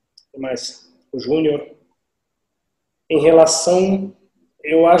 mais o Júnior, em relação,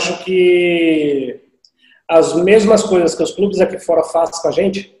 eu acho que as mesmas coisas que os clubes aqui fora fazem com a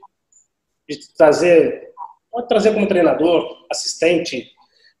gente, de pode trazer como treinador, assistente,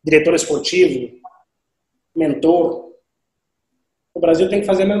 diretor esportivo, mentor, o Brasil tem que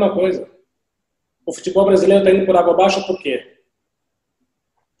fazer a mesma coisa. O futebol brasileiro está indo por água abaixo por quê?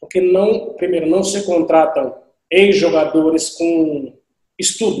 Porque primeiro, não se contratam ex-jogadores com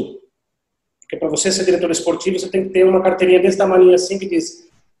estudo. Porque para você ser diretor esportivo, você tem que ter uma carteirinha desse tamanho assim, que diz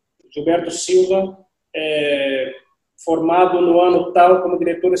Gilberto Silva, formado no ano tal como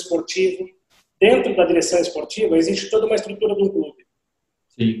diretor esportivo. Dentro da direção esportiva, existe toda uma estrutura do clube.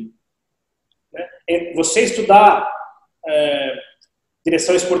 Sim. Você estudar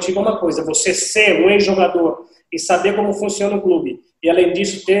direção esportiva é uma coisa, você ser um ex-jogador e saber como funciona o clube, e além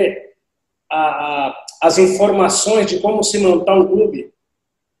disso ter as informações de como se montar um clube.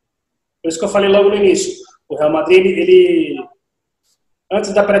 Por isso que eu falei logo no início, o Real Madrid,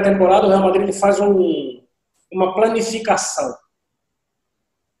 antes da pré-temporada, o Real Madrid ele faz uma planificação.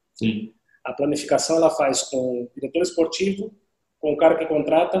 Sim. A planificação ela faz com o diretor esportivo, com o cara que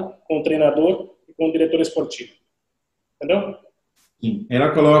contrata, com o treinador e com o diretor esportivo. Entendeu? Sim.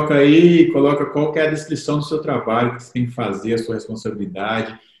 Ela coloca qual que é a descrição do seu trabalho, que você tem que fazer, a sua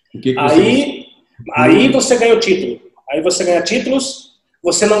responsabilidade. Aí você ganha o título. Aí você ganha títulos,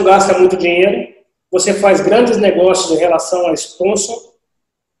 você não gasta muito dinheiro, você faz grandes negócios em relação a sponsor,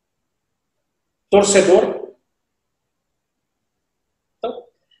 torcedor. Então,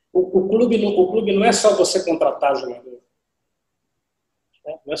 o clube não é só você contratar jogador.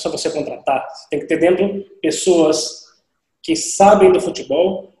 Não é só você contratar. Você tem que ter dentro pessoas que sabem do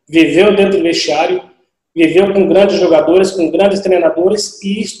futebol, viveu dentro do vestiário, viveu com grandes jogadores, com grandes treinadores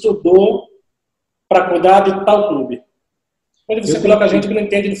e estudou para cuidar de tal clube. Onde você coloca gente que não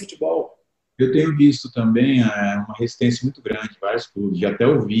entende de futebol. Eu tenho visto também uma resistência muito grande de vários clubes. Já até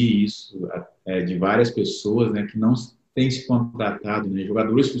ouvi isso de várias pessoas, né, que tem se contratado, né,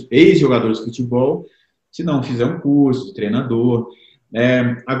 ex-jogadores de futebol, se não fizer um curso de treinador.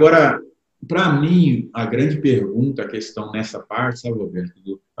 Agora, para mim, a grande pergunta, a questão nessa parte, sabe, Roberto?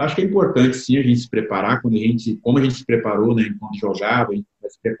 Acho que é importante, sim, a gente se preparar, como a gente se preparou, né, enquanto jogava, a gente vai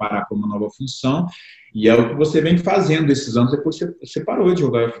se preparar para uma nova função, e é o que você vem fazendo esses anos depois que você parou de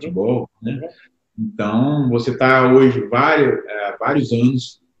jogar futebol, né? Então, você está hoje vários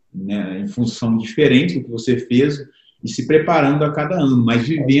anos, né, em função diferente do que você fez e se preparando a cada ano, mas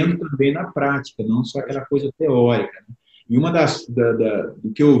vivendo também na prática, não só aquela coisa teórica, né? E uma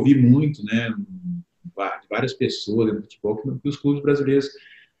do que eu ouvi muito, né, de várias pessoas no futebol, que os clubes brasileiros,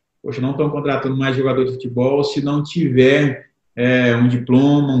 poxa, não estão contratando mais jogador de futebol se não tiver um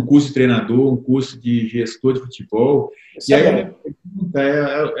diploma, um curso de treinador, um curso de gestor de futebol. E aí a minha pergunta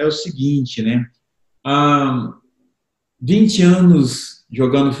é o seguinte, né? 20 anos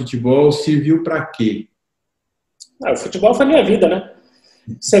jogando futebol serviu para quê? O futebol foi minha vida, né?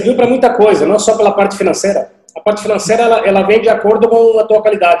 Serviu para muita coisa, não só pela parte financeira. A parte financeira, ela vem de acordo com a tua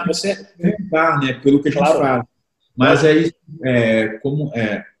qualidade. Você né? Pelo que a gente faz. Mas aí,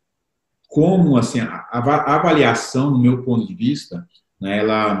 como assim, a avaliação, no meu ponto de vista, né,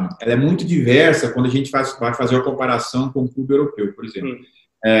 ela é muito diversa quando a gente vai fazer uma comparação com o clube europeu, por exemplo.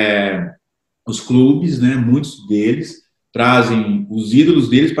 Os clubes, né, muitos deles, trazem os ídolos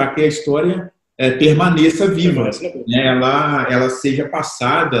deles para que a história permaneça viva, né? Ela seja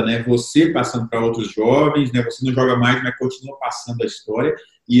passada, né? Você passando para outros jovens, né? Você não joga mais, mas continua passando a história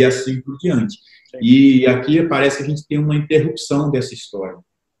e assim por diante. Sim. E aqui parece que a gente tem uma interrupção dessa história.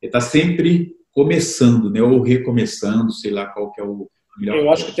 Está sempre começando, né? Ou recomeçando, sei lá qual que é o melhor.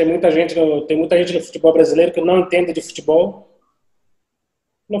 Eu acho que tem muita gente no futebol brasileiro que não entende de futebol.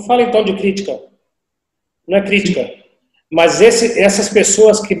 Não fala então de crítica. Não é crítica. Sim. Mas essas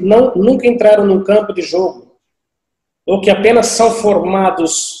pessoas que nunca entraram num campo de jogo, ou que apenas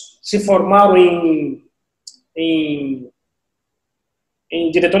se formaram em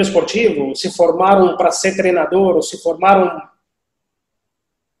diretor esportivo, se formaram para ser treinador, ou se formaram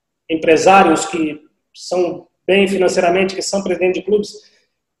empresários que são bem financeiramente, que são presidentes de clubes,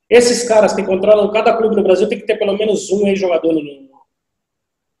 esses caras que controlam cada clube no Brasil tem que ter pelo menos um ex-jogador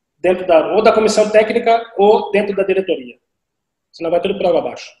dentro ou da comissão técnica ou dentro da diretoria. Senão vai tudo por água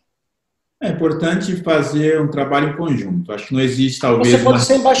abaixo. É importante fazer um trabalho em conjunto. Acho que não existe, talvez... Você pode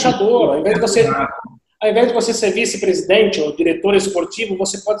ser embaixador. Ao invés de você ser vice-presidente ou diretor esportivo,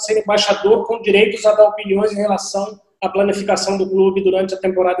 você pode ser embaixador com direitos a dar opiniões em relação à planificação do clube durante a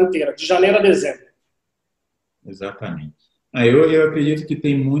temporada inteira, de janeiro a dezembro. Exatamente. Eu acredito que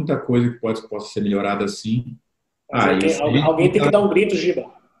tem muita coisa que possa ser melhorada assim. Alguém tem que dar um grito, Giba.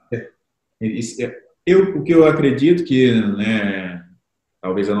 O que eu acredito que, né,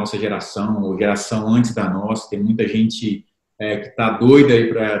 talvez a nossa geração, ou geração antes da nossa, tem muita gente que está doida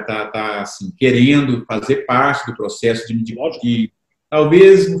aí tá assim, querendo fazer parte do processo de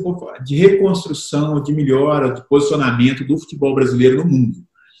talvez de reconstrução, de melhora, de posicionamento do futebol brasileiro no mundo.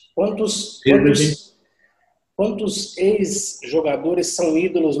 Quantos ex-jogadores são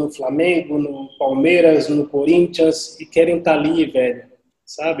ídolos no Flamengo, no Palmeiras, no Corinthians e querem estar ali, velho?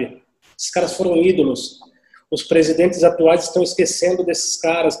 Sabe? Esses caras foram ídolos. Os presidentes atuais estão esquecendo desses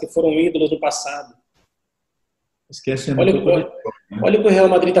caras que foram ídolos no passado. Olha o que o Real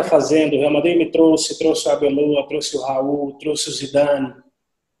Madrid está fazendo. O Real Madrid me trouxe o Arbeloa, trouxe o Raul, trouxe o Zidane,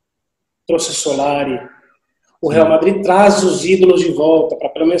 trouxe o Solari. O Real Madrid traz os ídolos de volta, para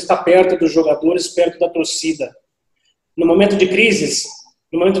pelo menos estar perto dos jogadores, perto da torcida. No momento de crise,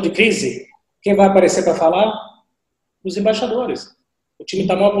 quem vai aparecer para falar? Os embaixadores. O time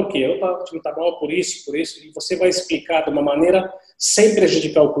está mal por quê? O time está mal por isso, e você vai explicar de uma maneira sem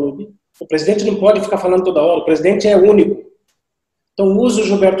prejudicar o clube. O presidente não pode ficar falando toda hora, o presidente é único. Então usa o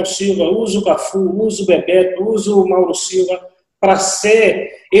Gilberto Silva, usa o Cafu, usa o Bebeto, usa o Mauro Silva para ser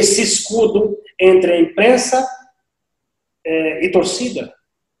esse escudo entre a imprensa e torcida.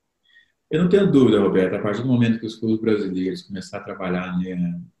 Eu não tenho dúvida, Roberto, a partir do momento que os clubes brasileiros começarem a trabalhar, né,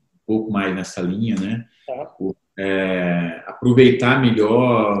 um pouco mais nessa linha, né, aproveitar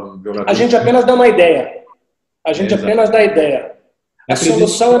melhor o jogador. A gente apenas dá uma ideia. Apenas dá ideia. A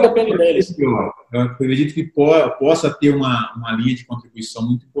solução depende deles. Eu acredito que possa ter uma linha de contribuição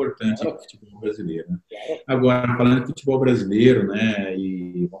muito importante no futebol brasileiro. Né? Agora, falando de futebol brasileiro, né,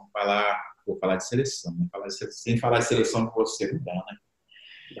 e vou falar de seleção. Né? Sem falar de seleção com você, não dá, né?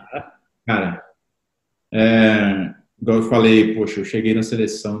 Cara, igual eu falei, poxa, eu cheguei na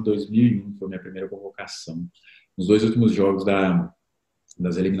seleção em 2001, foi a minha primeira convocação. Nos 2 últimos jogos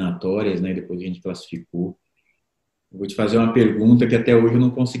das eliminatórias, né, depois a gente classificou. Eu vou te fazer uma pergunta que até hoje eu não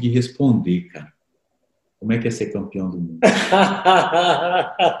consegui responder, cara. Como é que é ser campeão do mundo?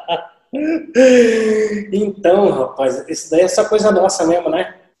 Então, rapaz, isso daí é só coisa nossa mesmo,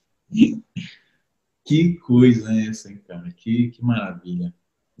 né? Que coisa é essa, hein, cara? Que maravilha.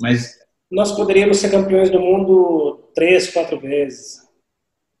 Mas, Nós poderíamos ser campeões do mundo 3, 4 vezes.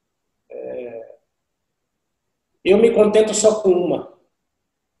 Eu me contento só com uma.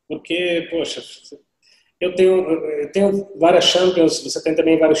 Porque, poxa, eu tenho várias Champions, você tem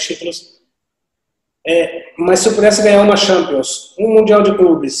também vários títulos. Mas se eu pudesse ganhar uma Champions, um Mundial de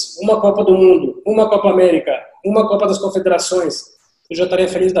Clubes, uma Copa do Mundo, uma Copa América, uma Copa das Confederações, eu já estaria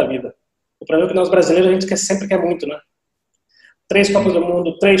feliz da vida. O problema é que nós brasileiros a gente sempre quer muito, né? 3 Copas do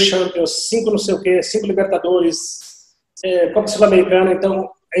Mundo, 3 Champions, 5 não sei o quê, 5 Libertadores, Copa Sul-Americana, então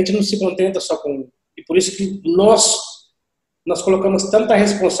a gente não se contenta só com... E por isso que nós colocamos tanta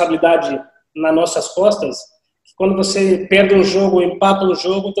responsabilidade nas nossas costas, que quando você perde um jogo, empata um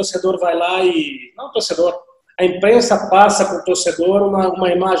jogo, o torcedor vai lá e... Não o torcedor, a imprensa passa para o torcedor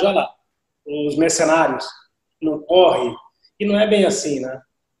uma imagem, olha lá, os mercenários, não corre. E não é bem assim, né?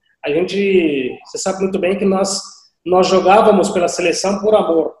 Você sabe muito bem que nós jogávamos pela seleção por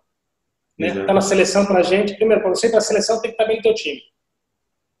amor. Né? Estar na seleção pra gente, primeiro, para você ir para a seleção tem que estar bem no teu time.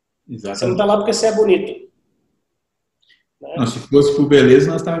 exatamente. Você não está lá porque você é bonito. Né? Não, se fosse por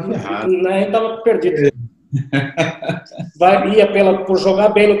beleza, nós estávamos ferrados. A gente estava perdido. Ia por jogar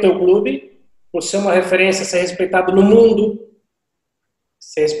bem no teu clube, por ser uma referência, ser respeitado no mundo,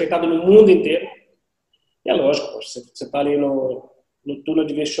 ser respeitado no mundo inteiro. E é lógico, você está ali no túnel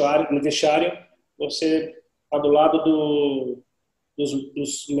de vestiário, no vestiário, você está do lado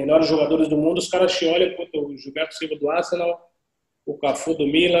dos melhores jogadores do mundo, os caras te olham, o Gilberto Silva do Arsenal, o Cafu do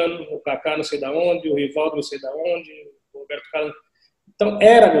Milan, o Kaká não sei da onde, o Rivaldo não sei da onde, o Roberto Carlos. Então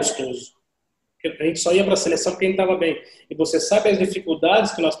era gostoso. A gente só ia para a seleção porque a gente estava bem. E você sabe as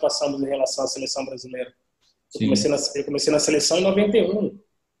dificuldades que nós passamos em relação à seleção brasileira. Eu comecei na seleção em 91.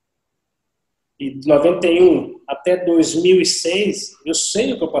 E de 91 até 2006, eu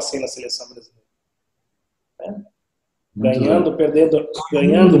sei o que eu passei na seleção brasileira. Né? Ganhando, perdendo,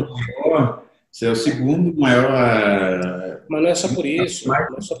 ganhando. Você é o segundo maior... Mas não é só por isso. Não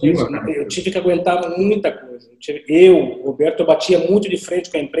é só por isso. Eu tive que aguentar muita coisa. Roberto, eu batia muito de frente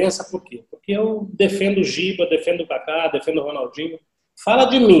com a imprensa. Por quê? Porque eu defendo o Giba, defendo o Kaká, defendo o Ronaldinho. Fala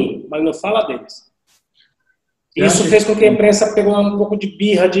de mim, mas não fala deles. Isso fez com que a imprensa pegou um pouco de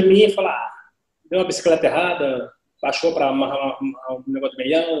birra de mim e falou, deu uma bicicleta errada, baixou para amarrar um negócio de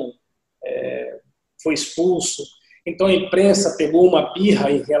meião, foi expulso. Então a imprensa pegou uma birra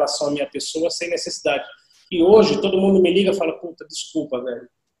em relação à minha pessoa sem necessidade. E hoje todo mundo me liga e fala, puta, desculpa, velho,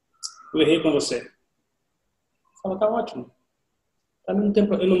 eu errei com você. Fala, tá ótimo. Eu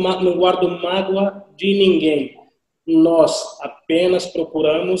não guardo mágoa de ninguém. Nós apenas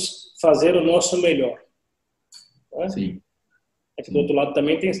procuramos fazer o nosso melhor. Né? Sim. É que do outro lado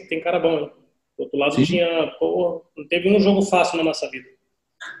também tem cara bom, hein? Do outro lado não teve um jogo fácil na nossa vida.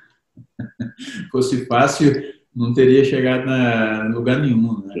 Se fosse fácil, não teria chegado em lugar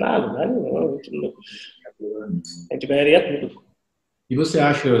nenhum. Né? Nada, lugar nenhum. A gente ganharia tudo. E você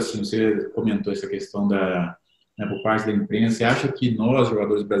acha, assim, você comentou essa questão por parte da imprensa, você acha que nós,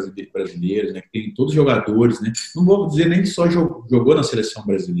 jogadores brasileiros, né, que tem todos os jogadores, né, não vou dizer nem que só jogou na seleção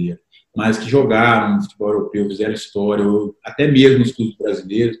brasileira, mas que jogaram no futebol europeu, fizeram história, ou até mesmo nos clubes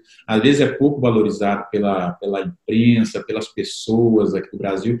brasileiros, às vezes é pouco valorizado pela imprensa, pelas pessoas aqui do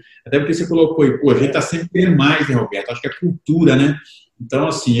Brasil, até porque você colocou aí, a gente está sempre querendo mais, né, Roberto? Acho que é cultura, né? Então,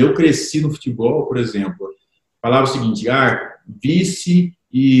 assim, eu cresci no futebol, por exemplo, falava o seguinte, vice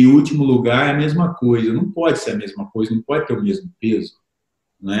e último lugar é a mesma coisa, não pode ser a mesma coisa, não pode ter o mesmo peso.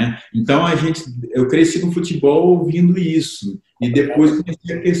 Né? Então eu cresci no futebol ouvindo isso e depois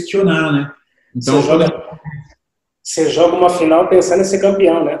comecei a questionar, né? Então você joga uma final pensando em ser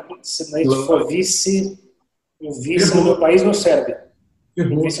campeão, né? Se a gente for vice, o vice no meu país não serve.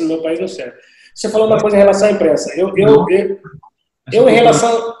 O vice no meu país não serve. Você falou uma coisa em relação à imprensa. Eu em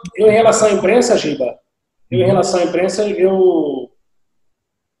relação à imprensa, Giba,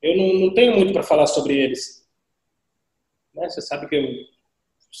 eu não tenho muito para falar sobre eles. Né? Você sabe que eu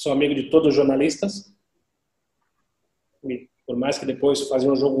sou amigo de todos os jornalistas. E por mais que depois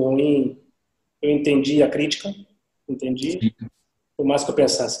fazia um jogo ruim, eu entendi a crítica. Entendi. Sim. Por mais que eu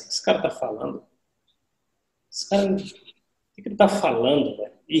pensasse, o que esse cara está falando? Esse cara, o que ele está falando,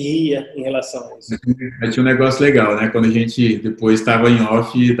 velho? E ria em relação a isso. Mas tinha um negócio legal, né? Quando a gente depois estava em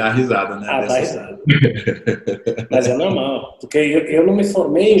off e dá risada, né? Dá risada. Mas é normal, porque eu não me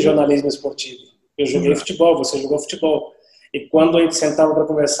formei em jornalismo esportivo. Eu joguei futebol, você jogou futebol. E quando a gente sentava para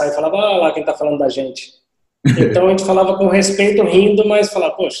conversar e falava, lá quem está falando da gente. Então a gente falava com respeito, rindo, mas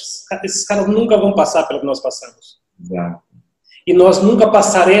falava, poxa, esses caras nunca vão passar pelo que nós passamos. Exato. E nós nunca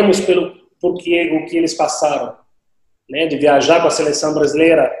passaremos o que eles passaram, né? De viajar com a seleção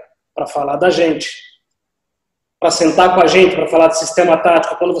brasileira para falar da gente, para sentar com a gente, para falar de sistema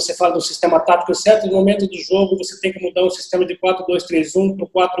tático. Quando você fala do sistema tático, em certos momentos do jogo, você tem que mudar o sistema de 4-2-3-1 para o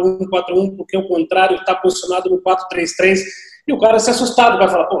 4-1-4-1, porque o contrário está posicionado no 4-3-3. E o cara se assustado, vai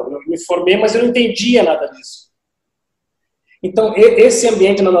falar, pô, eu me formei, mas eu não entendia nada disso. Então, esse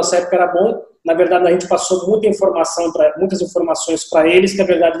ambiente na nossa época era bom. Na verdade, a gente passou muitas informações para eles, que na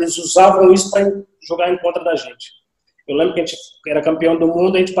verdade eles usavam isso para jogar em contra da gente. Eu lembro que a gente era campeão do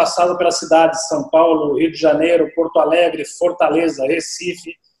mundo, a gente passava pelas cidades, São Paulo, Rio de Janeiro, Porto Alegre, Fortaleza,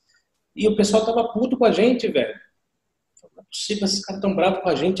 Recife, e o pessoal tava puto com a gente, velho. Não é possível, esses caras tão bravos com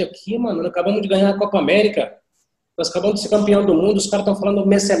a gente aqui, mano. Nós acabamos de ganhar a Copa América, nós acabamos de ser campeão do mundo, os caras estão falando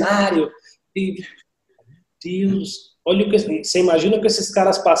mercenário. E, Deus, olha o que você imagina o que esses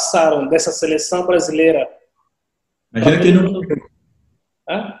caras passaram dessa seleção brasileira. Imagina quem não...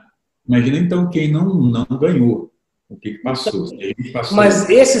 Imagina então quem não ganhou. O que passou? Mas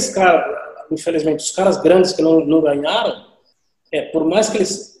esses caras, infelizmente, os caras grandes que não ganharam, por mais que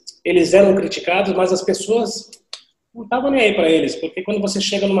eles eram criticados, mas as pessoas não estavam nem aí para eles, porque quando você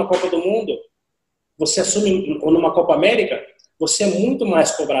chega numa Copa do Mundo, você assume, ou numa Copa América, você é muito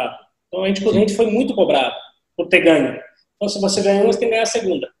mais cobrado. Então a gente foi muito cobrado por ter ganho. Então se você ganha uma, você tem que ganhar a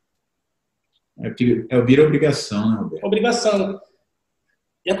segunda. Vira obrigação, né, Roberto? Obrigação.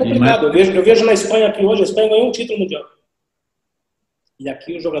 E é complicado. Eu vejo na Espanha aqui hoje, a Espanha ganhou um título mundial. E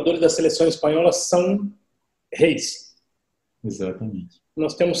aqui os jogadores da seleção espanhola são reis. Exatamente.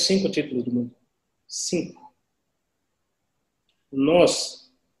 Nós temos 5 títulos do mundo. 5.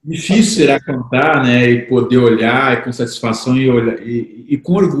 Difícil será cantar, né, e poder olhar com satisfação e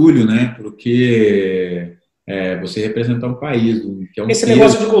com orgulho, né, porque você representar um país que é um esse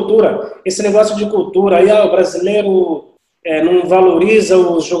negócio de cultura, aí o brasileiro não valoriza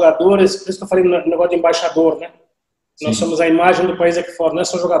os jogadores, por isso que eu falei no negócio de embaixador, né? Sim. Nós somos a imagem do país aqui fora, não é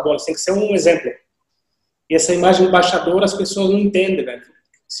só jogadores, tem que ser um exemplo. E essa imagem de embaixador as pessoas não entendem, velho.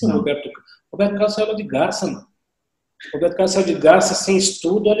 Sim, Roberto Carlos saiu de Garça, mano. Roberto Carlos saiu de Garça sem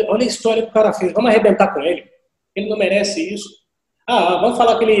estudo, olha a história que o cara fez, vamos arrebentar com ele. Ele não merece isso. Vamos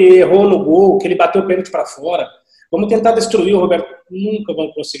falar que ele errou no gol, que ele bateu o pênalti para fora. Vamos tentar destruir o Roberto. Nunca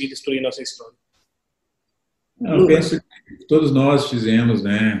vamos conseguir destruir nossa história. Eu penso que todos nós fizemos,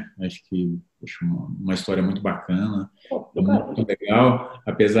 né? Acho que uma história muito bacana, muito legal,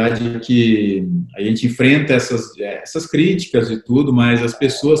 apesar de que a gente enfrenta essas críticas e tudo, mas as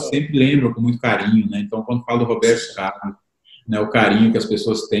pessoas sempre lembram com muito carinho, né? Então, quando falo do Roberto Carlos, né, o carinho que as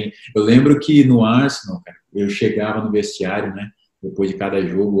pessoas têm. Eu lembro que no Arsenal, cara, eu chegava no vestiário, né? Depois de cada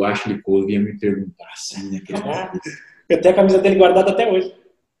jogo, o Ashley Cole vinha me perguntar assim, né? Eu tenho a camisa dele guardada até hoje.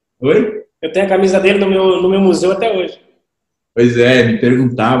 Oi? Eu tenho a camisa dele no meu museu até hoje. Pois é, me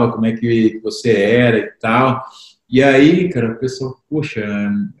perguntava como é que você era e tal. E aí, cara, o pessoal, poxa,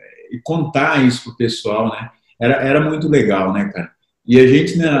 e contar isso pro pessoal, né? Era muito legal, né, cara? E a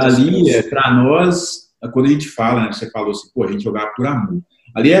gente, né, ali, para nós, quando a gente fala, né, você falou assim, pô, a gente jogava por amor.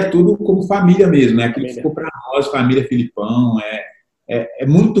 Ali é tudo como família mesmo, né? Aquilo que ficou para nós, família Filipão, é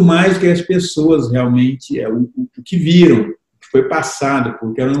muito mais do que as pessoas realmente, o que viram, foi passado,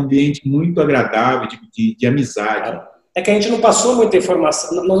 porque era um ambiente muito agradável, de amizade. É que a gente não passou muita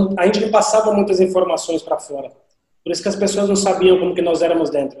informação, a gente não passava muitas informações para fora. Por isso que as pessoas não sabiam como que nós éramos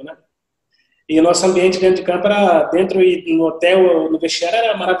dentro, né? E o nosso ambiente dentro de campo era, dentro e no hotel, no vestiário,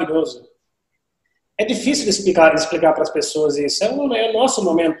 era maravilhoso. É difícil de explicar para as pessoas isso. É o nosso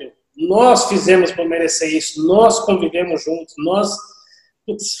momento. Nós fizemos por merecer isso. Nós convivemos juntos.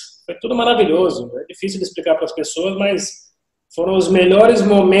 Foi tudo maravilhoso. É difícil de explicar para as pessoas, mas foram os melhores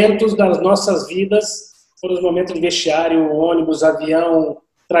momentos das nossas vidas. Foram os momentos de vestiário, ônibus, avião,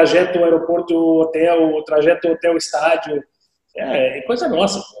 trajeto aeroporto, hotel, trajeto hotel, estádio. É coisa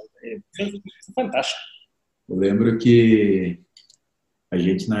nossa. Foi fantástico. Eu lembro que a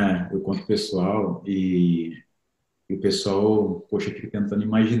gente, eu conto o pessoal e o pessoal, poxa, aqui tentando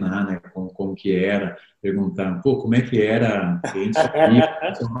imaginar, né, como que era, perguntando, pô, como é que era a gente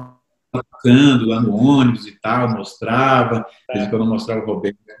tocando lá no ônibus e tal, mostrava, quando eu mostrava o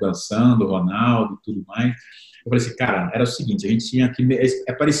Roberto dançando, o Ronaldo e tudo mais. Eu falei assim, cara, era o seguinte, a gente tinha que,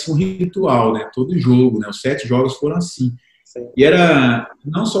 parecia um ritual, né, todo jogo, né, os 7 jogos foram assim. Sim. E era,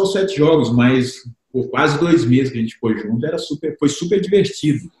 não só os 7 jogos, mas por quase 2 meses que a gente foi junto, foi super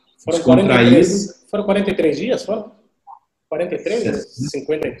divertido. Foram 43 dias, foram? 43?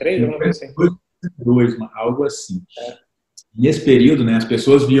 53? Alguma coisa assim. Algo assim. Nesse período, né, as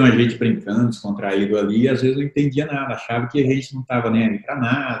pessoas viam a gente brincando, descontraído ali, e às vezes não entendia nada, achava que a gente não estava nem ali para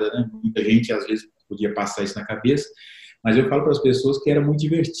nada, né? Muita gente às vezes podia passar isso na cabeça, mas eu falo para as pessoas que era muito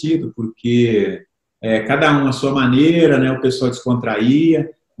divertido, porque cada um à sua maneira, né, o pessoal descontraía,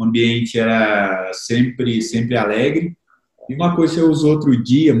 o ambiente era sempre alegre. E uma coisa que você usou outro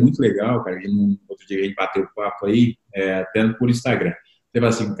dia, muito legal, cara, outro dia a gente bateu o papo aí, até por Instagram. Você fala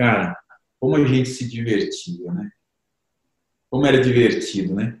assim, cara, como a gente se divertia, né? Como era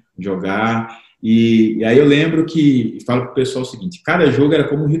divertido, né? Jogar. E aí eu lembro que, falo para o pessoal o seguinte, cada jogo era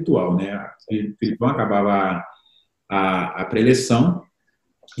como um ritual, né? O Filipão acabava a preleção,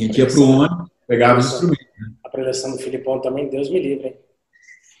 a gente ia para o ônibus, pegava os instrumentos. A preleção do Filipão também, Deus me livre, hein?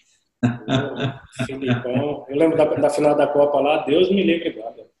 Filipão, eu lembro da final da Copa lá, Deus me livre,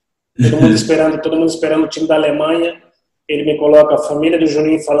 guarda. Todo mundo esperando o time da Alemanha. Ele me coloca a família do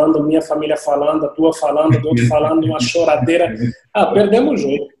Juninho falando, minha família falando, a tua falando, do outro falando, uma choradeira. Perdemos o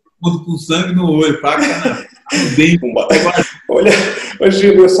jogo. Todo com sangue no olho, faca no dente. Olha,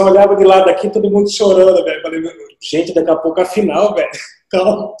 eu só olhava de lado aqui, todo mundo chorando, velho. Falei, gente, daqui a pouco a final, velho.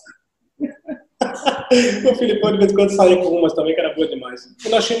 Calma. O Filipão de vez em quando saía com umas também, que era boa demais. E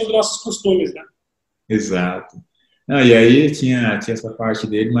nós tínhamos nossos costumes, né? Exato. Não, e aí tinha essa parte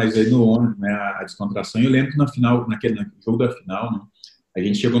dele, mas aí no ônibus, né, a descontração. Eu lembro que no jogo da final, né, a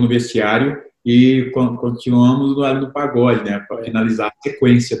gente chegou no vestiário e continuamos do lado do pagode, né, para finalizar a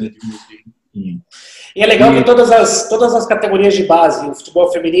sequência, né, de música. E é legal que todas as categorias de base, o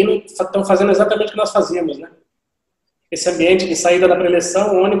futebol feminino, estão fazendo exatamente o que nós fazíamos, né? Esse ambiente de saída da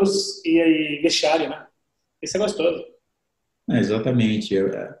preleção, ônibus e vestiário, né? Isso é gostoso. Exatamente.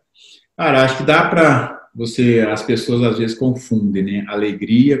 Cara, acho que dá para as pessoas às vezes confundem, né?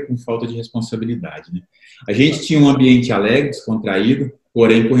 Alegria com falta de responsabilidade, né? A gente tinha um ambiente alegre, descontraído,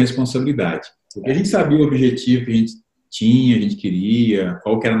 porém com responsabilidade. Porque a gente sabia o objetivo que a gente tinha, a gente queria,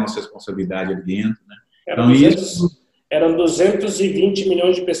 qual que era a nossa responsabilidade ali dentro, né? Eram 220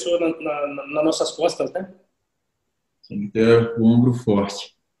 milhões de pessoas nas nossas costas, né? Tem que ter o ombro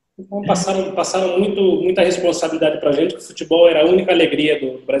forte. Então passaram muita responsabilidade pra gente, que o futebol era a única alegria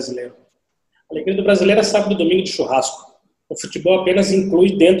do brasileiro. A alegria do brasileiro é sábado e domingo de churrasco. O futebol apenas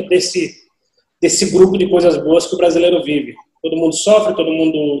inclui dentro desse grupo de coisas boas que o brasileiro vive. Todo mundo sofre, todo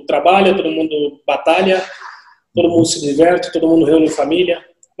mundo trabalha, todo mundo batalha, todo mundo se diverte, todo mundo reúne família.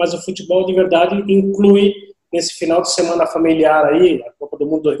 Mas o futebol, de verdade, inclui nesse final de semana familiar aí, a Copa do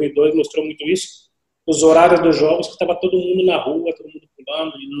Mundo 2002 mostrou muito isso, os horários dos jogos, que estava todo mundo na rua, todo mundo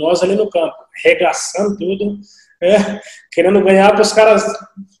pulando, e nós ali no campo, regaçando tudo, querendo ganhar para os caras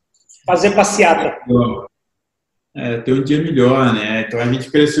fazer passeada. Ter um dia melhor, né? Então a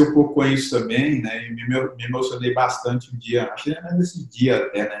gente cresceu um pouco com isso também, né? E me emocionei bastante um dia, acho que era nesse dia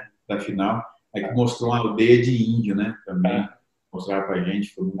até, né? Da final, aí que mostrou uma aldeia de índio, né? Também mostraram pra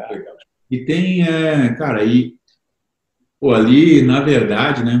gente, foi muito legal. E tem, cara, ali, na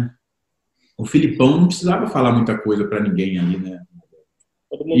verdade, né? O Filipão não precisava falar muita coisa para ninguém ali, né?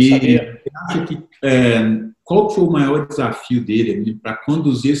 Todo mundo sabia. Acho que qual foi o maior desafio dele para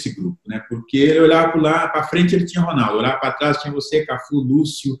conduzir esse grupo, né? Porque ele olhava para frente, ele tinha Ronaldo, olhava para trás tinha você, Cafu,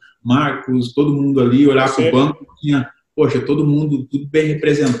 Lúcio, Marcos, todo mundo ali, olhava para o banco, tinha, poxa, todo mundo tudo bem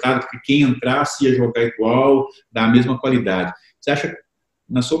representado, porque quem entrasse ia jogar igual, da mesma qualidade. Você acha,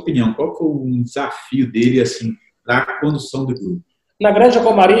 na sua opinião, qual foi um desafio dele assim para a condução do grupo? Na Granja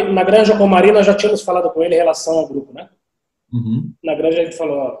Comari, nós já tínhamos falado com ele em relação ao grupo, né? Uhum. Na Granja a gente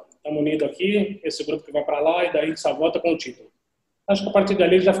falou, estamos unidos aqui, esse grupo que vai para lá, e daí a gente só volta com o título. Acho que a partir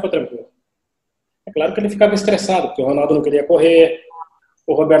dali ele já ficou tranquilo. É claro que ele ficava estressado, porque o Ronaldo não queria correr,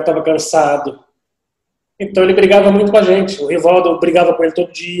 o Roberto estava cansado. Então ele brigava muito com a gente, o Rivaldo brigava com ele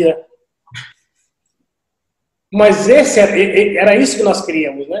todo dia. Mas era isso que nós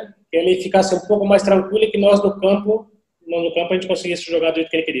queríamos, né? Que ele ficasse um pouco mais tranquilo e que nós no campo a gente conseguisse jogar do jeito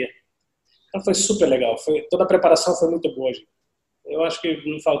que ele queria. Então foi super legal. Toda a preparação foi muito boa, gente. Eu acho que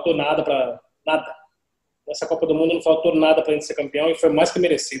não faltou nada nada. Nessa Copa do Mundo não faltou nada para a gente ser campeão e foi mais que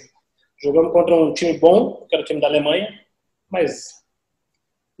merecido. Jogamos contra um time bom, que era o time da Alemanha, mas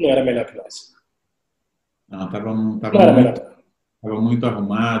não era melhor que nós. Não, tava muito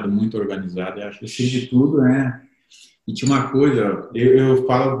arrumado, muito organizado. Eu acho que acima de tudo, né? E tinha uma coisa, eu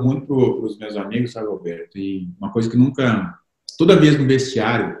falo muito para os meus amigos, sabe, Roberto? E uma coisa que nunca, toda vez no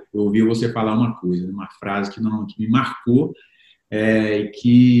vestiário, eu ouvi você falar uma coisa, uma frase que me marcou e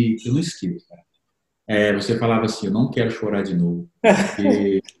que eu não esqueço, cara. Você falava assim, eu não quero chorar de novo.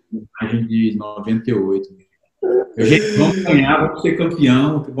 Porque imagem de 98. Gente, vamos ganhar, vamos ser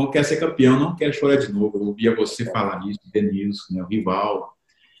campeão, quer ser campeão, não quero chorar de novo. Eu ouvia você falar isso, o Denilson, né, o Rival.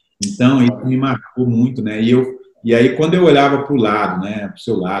 Então, isso me marcou muito, né? E eu E aí, quando eu olhava para o lado, né, para o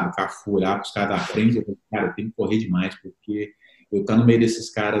seu lado, o Cafu, olhava para os caras da frente, eu falei, cara, eu tenho que correr demais, porque eu estar no meio desses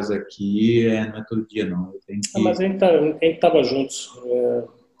caras aqui não é todo dia, não. Eu tenho que... Mas a gente estava juntos.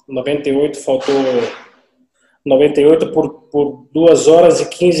 Em 98 faltou... 98 por 2 horas e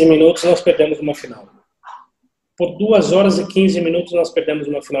 15 minutos nós perdemos uma final. Por 2 horas e 15 minutos nós perdemos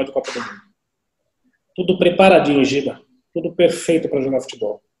uma final de Copa do Mundo. Tudo preparadinho, Giba. Tudo perfeito para jogar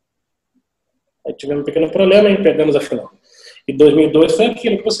futebol. Aí tivemos um pequeno problema e perdemos a final. E 2002 foi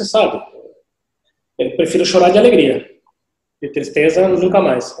aquilo que você sabe. Eu prefiro chorar de alegria. De tristeza, nunca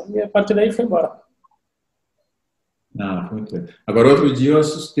mais. E a partir daí foi embora. Não, foi muito. Agora, outro dia eu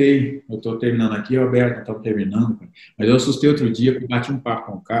assustei. Eu estou terminando aqui, o Alberto não estava terminando, mas eu assustei outro dia, porque bati um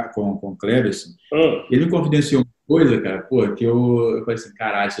papo com o Cleverson. Ele me confidenciou uma coisa, cara, pô, que eu falei assim,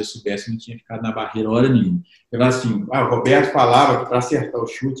 caralho, se eu soubesse, eu não tinha ficado na barreira hora nenhuma. Eu falei assim, o Roberto falava que para acertar o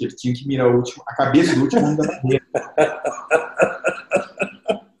chute, ele tinha que mirar a cabeça do último da barreira.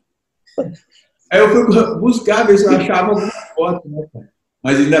 Aí eu fui buscar, ver se eu achava alguma foto, né, cara?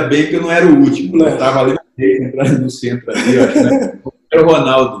 Mas ainda bem que eu não era o último. Não. Eu estava ali no centro ali, ó, né? Era o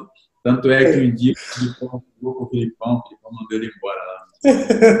Ronaldo. Tanto é que um dia o Filipão mandou ele embora lá.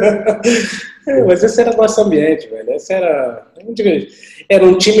 Mas esse era o nosso ambiente, velho. Esse era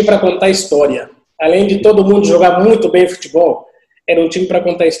um time para contar história. Além de todo mundo jogar muito bem futebol, era um time para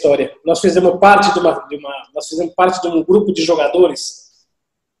contar história. Nós fizemos parte de um grupo de jogadores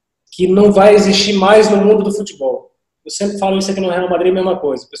que não vai existir mais no mundo do futebol. Eu sempre falo isso aqui no Real Madrid, a mesma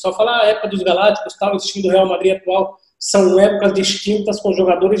coisa. O pessoal fala, a época dos Galácticos, tal, esse time do Real Madrid atual, são épocas distintas com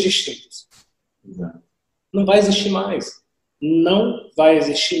jogadores distintos. Não vai existir mais. Não vai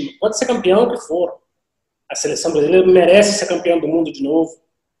existir. Pode ser campeão que for. A seleção brasileira merece ser campeão do mundo de novo.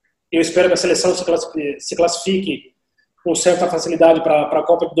 Eu espero que a seleção se classifique com certa facilidade para a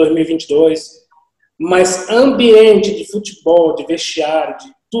Copa de 2022. Mas ambiente de futebol, de vestiário,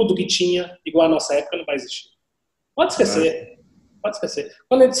 de tudo que tinha, igual à nossa época, não vai existir. Pode esquecer. Pode esquecer.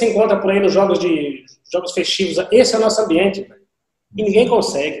 Quando a gente se encontra por aí nos jogos festivos, esse é o nosso ambiente. E ninguém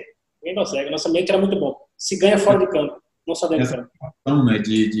consegue. Nosso ambiente era muito bom. Se ganha fora de campo, não só dentro de campo. Né,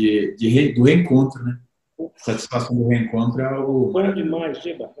 do reencontro, né? A satisfação do reencontro é algo... Bom demais,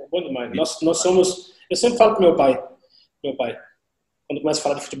 Giba. É bom demais. Nós somos... Eu sempre falo com meu pai. Quando começo a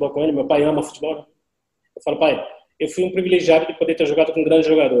falar de futebol com ele, meu pai ama futebol, né? Eu falo, pai, eu fui um privilegiado de poder ter jogado com grandes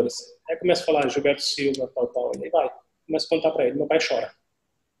jogadores. Aí começa a falar, Gilberto Silva, tal. E aí vai. Começa a contar pra ele. Meu pai chora.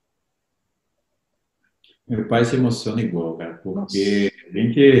 Meu pai se emociona igual, cara. Porque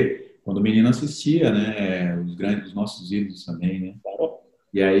bem que quando o menino assistia, né? Os nossos ídolos também, né? Claro.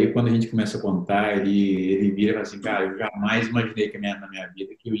 E aí, quando a gente começa a contar, ele vira e fala assim, cara, eu jamais imaginei que na minha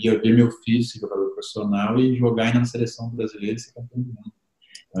vida que eu ia ver meu filho ser jogador profissional e jogar ainda na seleção brasileira e ser campeão do mundo.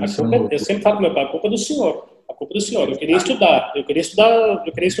 Então, eu sempre falo com meu pai, a culpa é do senhor. A culpa é do senhor. Eu queria estudar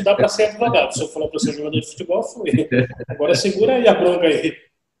para ser advogado. Se eu falar para ser jogador de futebol, foi. Agora segura aí a bronca aí.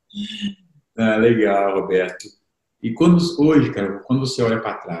 Legal, Roberto. E hoje, cara, quando você olha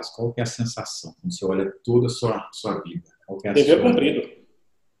para trás, qual que é a sensação? Quando você olha toda a sua vida? Qual que é a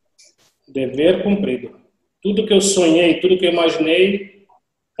Dever cumprido. Tudo que eu sonhei, tudo que eu imaginei,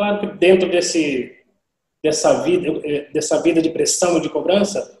 claro que dentro dessa vida de pressão e de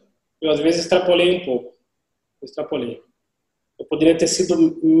cobrança, eu às vezes extrapolei um pouco. Eu poderia ter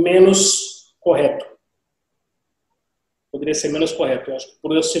sido menos correto. Poderia ser menos correto. Eu acho que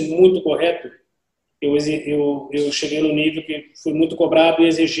por eu ser muito correto, eu cheguei no nível que fui muito cobrado,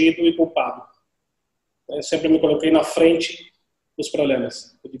 exigido e culpado. Eu sempre me coloquei na frente dos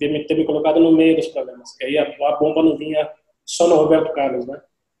problemas. Eu devia ter me colocado no meio dos problemas. Que aí a bomba não vinha só no Roberto Carlos, né?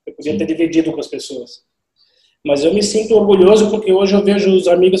 Eu podia ter dividido com as pessoas. Mas eu me sinto orgulhoso porque hoje eu vejo os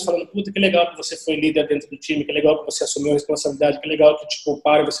amigos falando, puta, que legal que você foi líder dentro do time, que legal que você assumiu a responsabilidade, que legal que te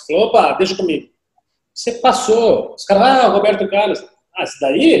culparam. E você falou, opa, deixa comigo. Você passou. Os caras, Roberto Carlos. Isso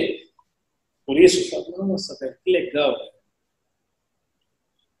daí? Por isso? Eu falo, nossa, velho, que legal, velho.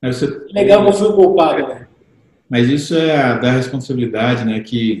 Que legal que eu fui o culpado, velho. Mas isso é da responsabilidade, né,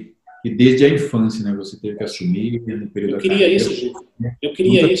 que desde a infância, né, você teve que assumir no período da carreira. Eu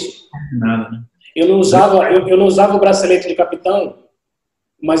queria isso. Nada, né? Eu não usava o bracelete de capitão,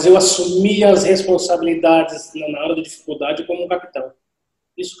 mas eu assumia as responsabilidades na hora da dificuldade como um capitão.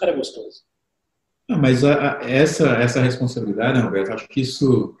 Isso, cara, é gostoso. Não, mas essa responsabilidade, né, Roberto, acho que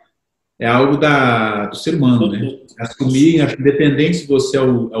isso é algo do ser humano, né? Assumir, acho que independente se você é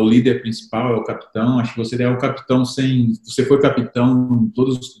o líder principal, é o capitão, acho que você é o capitão você foi capitão em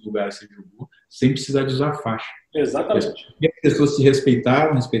todos os lugares que você jogou, sem precisar de usar faixa. Exatamente. As pessoas te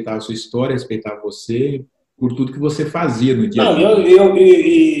respeitavam a sua história, respeitavam você por tudo que você fazia no dia a dia. Não,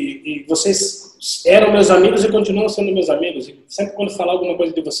 e vocês eram meus amigos e continuam sendo meus amigos. E sempre quando falar alguma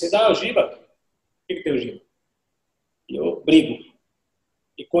coisa de vocês, o Giba, o que tem o Giba? E eu brigo.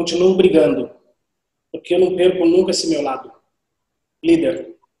 E continuo brigando. Porque eu não perco nunca esse meu lado.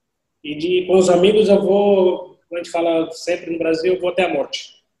 Líder. E com os amigos eu vou, como a gente fala sempre no Brasil, eu vou até a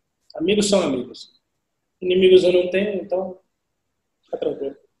morte. Amigos são amigos. Inimigos eu não tenho, então fica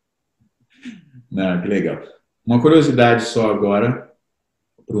tranquilo. Não, que legal. Uma curiosidade só agora,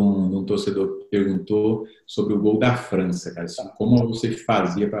 para um torcedor que perguntou sobre o gol da França, cara. Assim, como você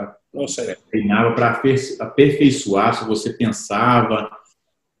fazia para... Não sei. Treinava para aperfeiçoar, se você pensava...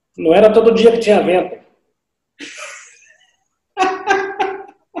 Não era todo dia que tinha vento.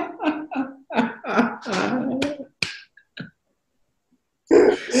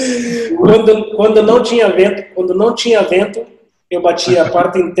 Quando não tinha vento, eu batia a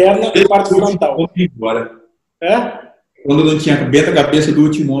parte interna e a parte frontal. Embora. É? Quando não tinha vento, a cabeça do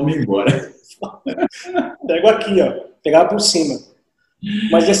último homem embora. Pego aqui, ó. Pegava por cima.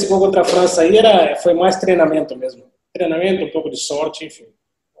 Mas esse gol contra a França aí foi mais treinamento mesmo. Treinamento, um pouco de sorte, enfim.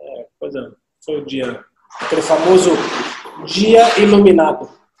 Foi o dia. Aquele famoso dia iluminado.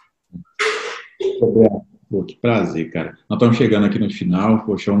 Pô, que prazer, cara. Nós estamos chegando aqui no final.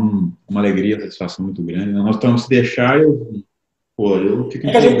 Poxa, uma alegria, uma satisfação muito grande. Nós estamos se deixar, eu fico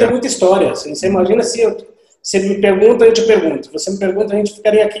É que a gente tem muita história. Assim, você imagina se você me pergunta, eu te pergunto. Você me pergunta, a gente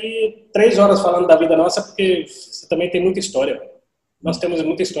ficaria aqui 3 horas falando da vida nossa, porque você também tem muita história. Nós temos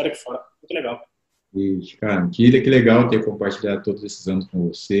muita história aqui fora. Muito legal. Isso, cara, que legal ter compartilhado todos esses anos com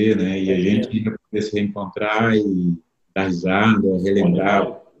você, né? E a gente ainda poder se reencontrar e dar risada,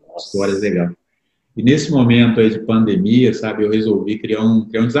 relembrar histórias legais. E nesse momento aí de pandemia, sabe, eu resolvi criar um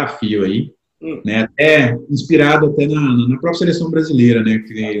desafio aí, né? Até inspirado até na própria seleção brasileira, né?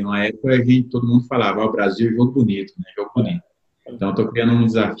 Que na época todo mundo falava, o Brasil é jogo bonito, né? Jogo bonito. Então, eu estou criando um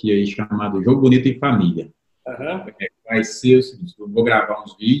desafio aí chamado Jogo Bonito em Família. Vai ser o seguinte, eu vou gravar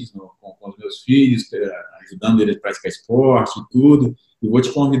uns vídeos com os meus filhos, ajudando eles a praticar esporte e tudo, e vou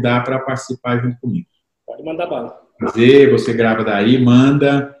te convidar para participar junto comigo. Pode mandar bala. Você grava daí,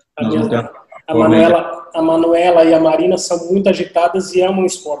 manda. A Manuela e a Marina são muito agitadas e amam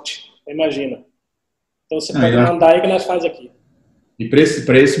esporte, imagina. Então você pode mandar aí que nós faz aqui. E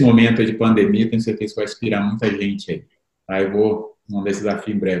para esse momento aí de pandemia, tenho certeza que vai inspirar muita gente aí. Aí eu vou mandar esse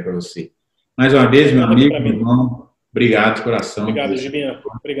desafio em breve para você. Mais uma vez, meu amigo, meu irmão, obrigado de coração. Obrigado, Gibinha.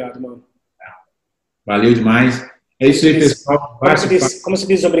 Obrigado, mano. Valeu demais. É isso aí, pessoal. Como se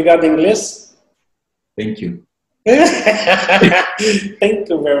diz obrigado em inglês? Thank you. Thank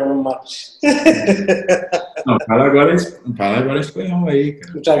you very much. Não, fala agora em espanhol aí,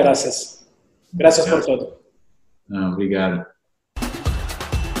 cara. Muchas gracias. Gracias por todo. Não, obrigado.